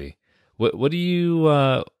 Exactly. What are you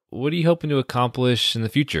hoping to accomplish in the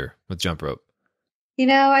future with jump rope?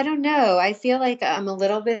 I don't know. I feel like I'm a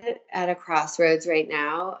little bit at a crossroads right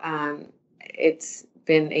now. It's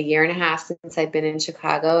been a year and a half since I've been in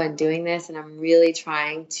Chicago and doing this, and I'm really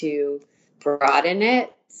trying to broaden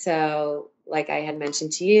it. So like I had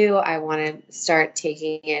mentioned to you, I want to start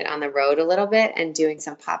taking it on the road a little bit and doing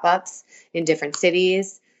some pop-ups in different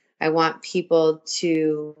cities. I want people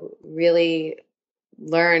to really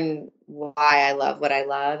learn why I love what I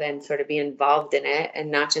love and sort of be involved in it and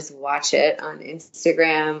not just watch it on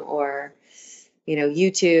Instagram or,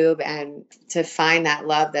 YouTube, and to find that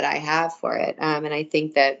love that I have for it. And I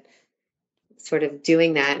think that sort of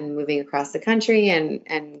doing that and moving across the country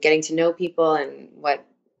and getting to know people and what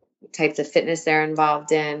types of fitness they're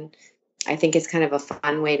involved in, I think is kind of a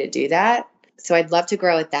fun way to do that. So I'd love to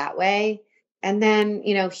grow it that way. And then,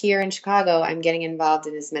 here in Chicago, I'm getting involved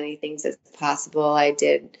in as many things as possible. I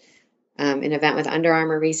did an event with Under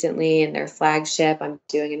Armour recently in their flagship. I'm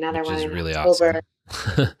doing another one in really October.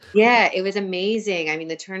 Awesome. Yeah, it was amazing. I mean,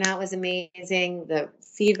 the turnout was amazing. The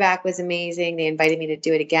feedback was amazing. They invited me to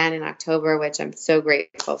do it again in October, which I'm so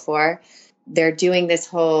grateful for. They're doing this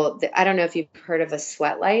I don't know if you've heard of a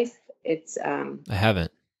sweat life. It's I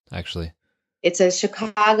haven't. actually? It's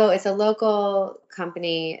a local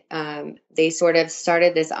company. They sort of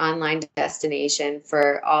started this online destination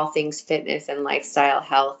for all things fitness and lifestyle,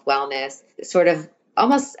 health, wellness. Sort of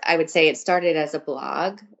almost, I would say it started as a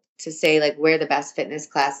blog to say like where the best fitness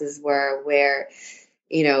classes were, where,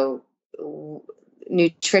 you know,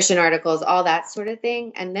 nutrition articles, all that sort of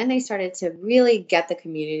thing. And then they started to really get the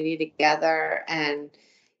community together. And,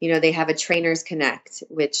 they have a Trainers Connect,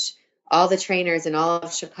 which all the trainers in all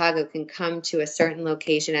of Chicago can come to a certain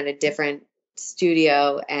location at a different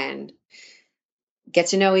studio and get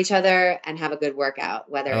to know each other and have a good workout,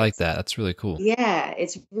 I whether like it's, that. That's really cool. yeah,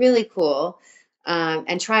 it's really cool.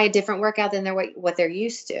 And try a different workout than what they're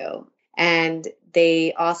used to. And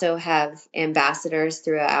they also have ambassadors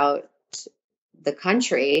throughout the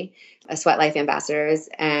country, Sweat Life ambassadors,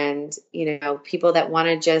 and, people that want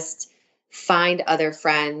to just find other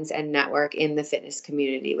friends and network in the fitness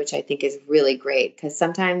community, which I think is really great. Because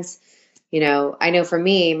sometimes, I know for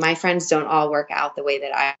me, my friends don't all work out the way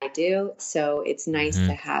that I do. So it's nice Hmm.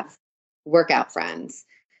 to have workout friends.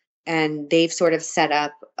 And they've sort of set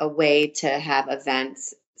up a way to have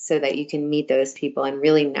events so that you can meet those people and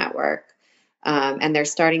really network. And they're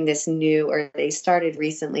starting they started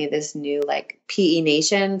recently this new like PE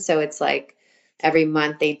Nation. So it's like every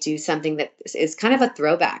month they do something that is kind of a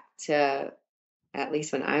throwback to at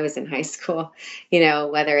least when I was in high school,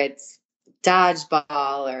 whether it's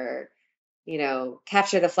dodgeball or,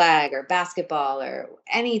 capture the flag or basketball or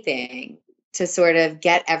anything to sort of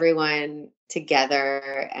get everyone together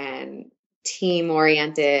and team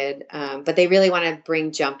oriented. But they really want to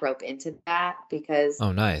bring jump rope into that because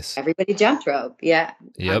Oh, nice. everybody jumped rope. Yeah.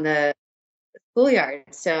 On Yep. the schoolyard.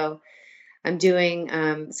 So I'm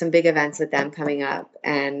doing some big events with them coming up.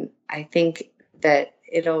 And I think that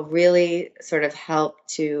it'll really sort of help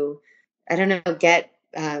to, I don't know, get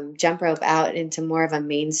jump rope out into more of a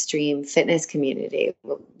mainstream fitness community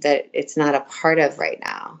that it's not a part of right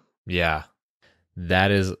now. Yeah.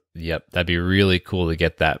 Yep. That'd be really cool to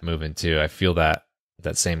get that moving too. I feel that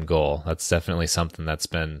same goal. That's definitely something that's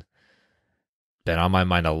been on my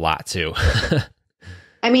mind a lot too.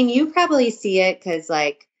 I mean, you probably see it because,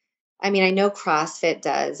 like, I know CrossFit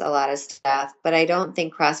does a lot of stuff, but I don't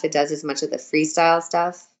think CrossFit does as much of the freestyle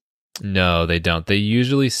stuff. No, they don't. They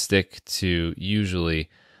usually stick to actually,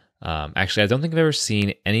 I don't think I've ever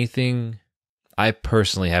seen anything. I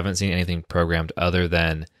personally haven't seen anything programmed other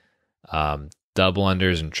than double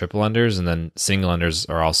unders and triple unders, and then single unders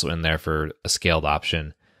are also in there for a scaled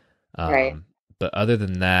option. Right. But other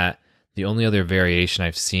than that, the only other variation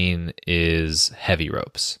I've seen is heavy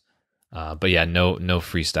ropes. But yeah, no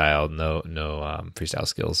freestyle, no freestyle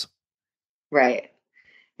skills. Right.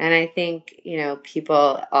 And I think,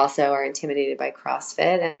 people also are intimidated by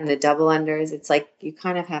CrossFit and the double unders. It's like you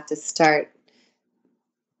kind of have to start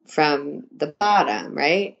from the bottom,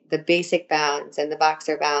 right? The basic bounce and the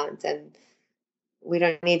boxer bounce. And we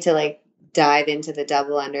don't need to like dive into the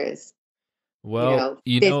double unders, Well,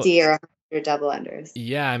 50 or 100 double unders.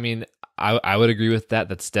 yeah, I mean, I would agree with that.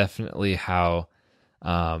 That's definitely how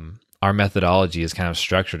our methodology is kind of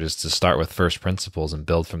structured, is to start with first principles and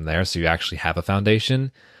build from there, so you actually have a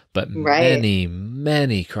foundation. But Right.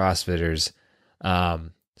 many CrossFitters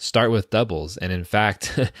start with doubles, and in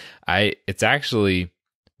fact, it's actually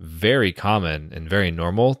very common and very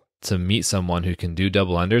normal to meet someone who can do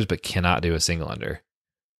double unders but cannot do a single under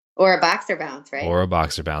Or a boxer bounce, right? or a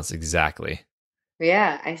boxer bounce. Exactly.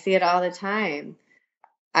 Yeah, I see it all the time.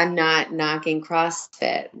 I'm not knocking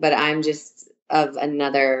CrossFit, but I'm just of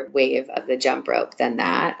another wave of the jump rope than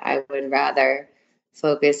that. I would rather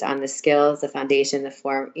focus on the skills, the foundation, the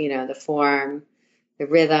form, the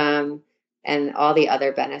rhythm, and all the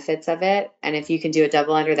other benefits of it. And if you can do a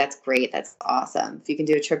double under, that's great. That's awesome. If you can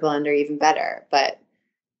do a triple under, even better. But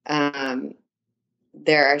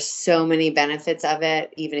there are so many benefits of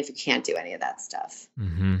it, even if you can't do any of that stuff.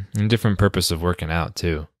 Mm-hmm. And different purpose of working out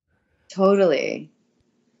too. Totally.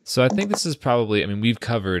 So I think this is probably, I mean, we've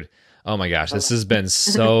covered, oh my gosh, this has been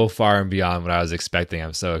so far and beyond what I was expecting.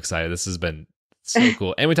 I'm so excited. This has been so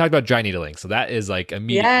cool. And we talked about dry needling. So that is like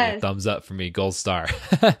immediately a Yes. thumbs up for me, gold star.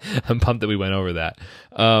 I'm pumped that we went over that.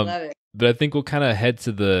 Love it. But I think we'll kind of head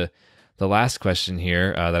to the last question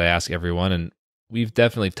here that I ask everyone. And we've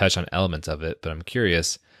definitely touched on elements of it, but I'm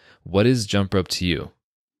curious, what is jump rope to you?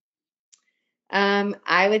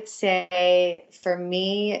 I would say for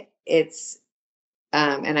me, it's,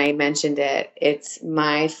 and I mentioned it's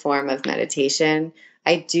my form of meditation.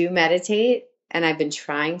 I do meditate and I've been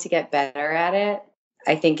trying to get better at it.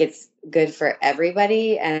 I think it's good for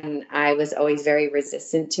everybody. And I was always very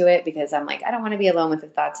resistant to it because I'm like, I don't want to be alone with the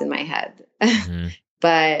thoughts in my head. Mhm.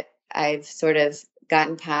 But I've sort of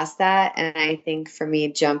gotten past that. And I think for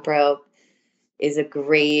me, jump rope is a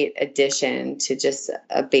great addition to just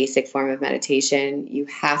a basic form of meditation. You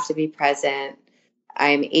have to be present.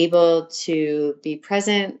 I'm able to be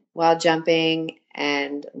present while jumping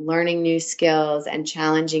and learning new skills and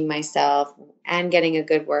challenging myself and getting a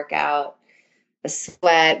good workout, a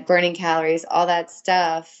sweat, burning calories, all that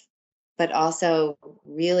stuff, but also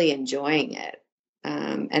really enjoying it,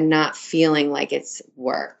 and not feeling like it's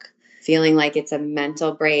work, feeling like it's a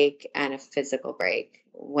mental break and a physical break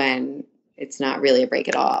when it's not really a break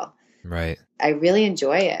at all. Right. I really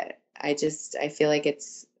enjoy it. I feel like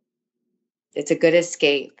it's a good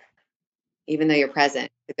escape. Even though you're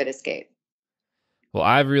present, it's a good escape. Well,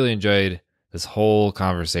 I've really enjoyed this whole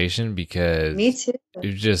conversation because Me too.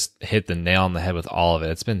 you just hit the nail on the head with all of it.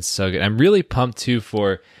 It's been so good. I'm really pumped too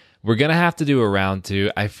we're going to have to do a round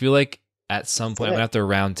 2. I feel like at some point I'm going to have to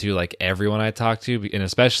round 2 like everyone I talk to, and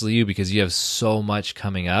especially you because you have so much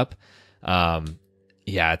coming up.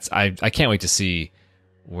 Yeah, I can't wait to see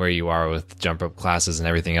where you are with jump rope classes and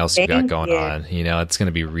everything else you got going on. You know, it's going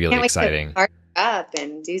to be really exciting. Can't wait to start up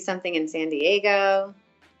and do something in San Diego.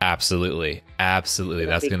 Absolutely. That's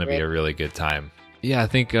going to be a really good time. Yeah, I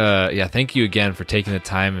think, thank you again for taking the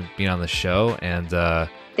time and being on the show. And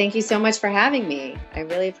thank you so much for having me. I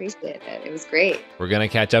really appreciate it. It was great. We're going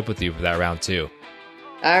to catch up with you for that round 2.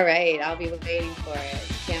 All right. I'll be waiting for it.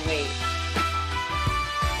 Can't wait.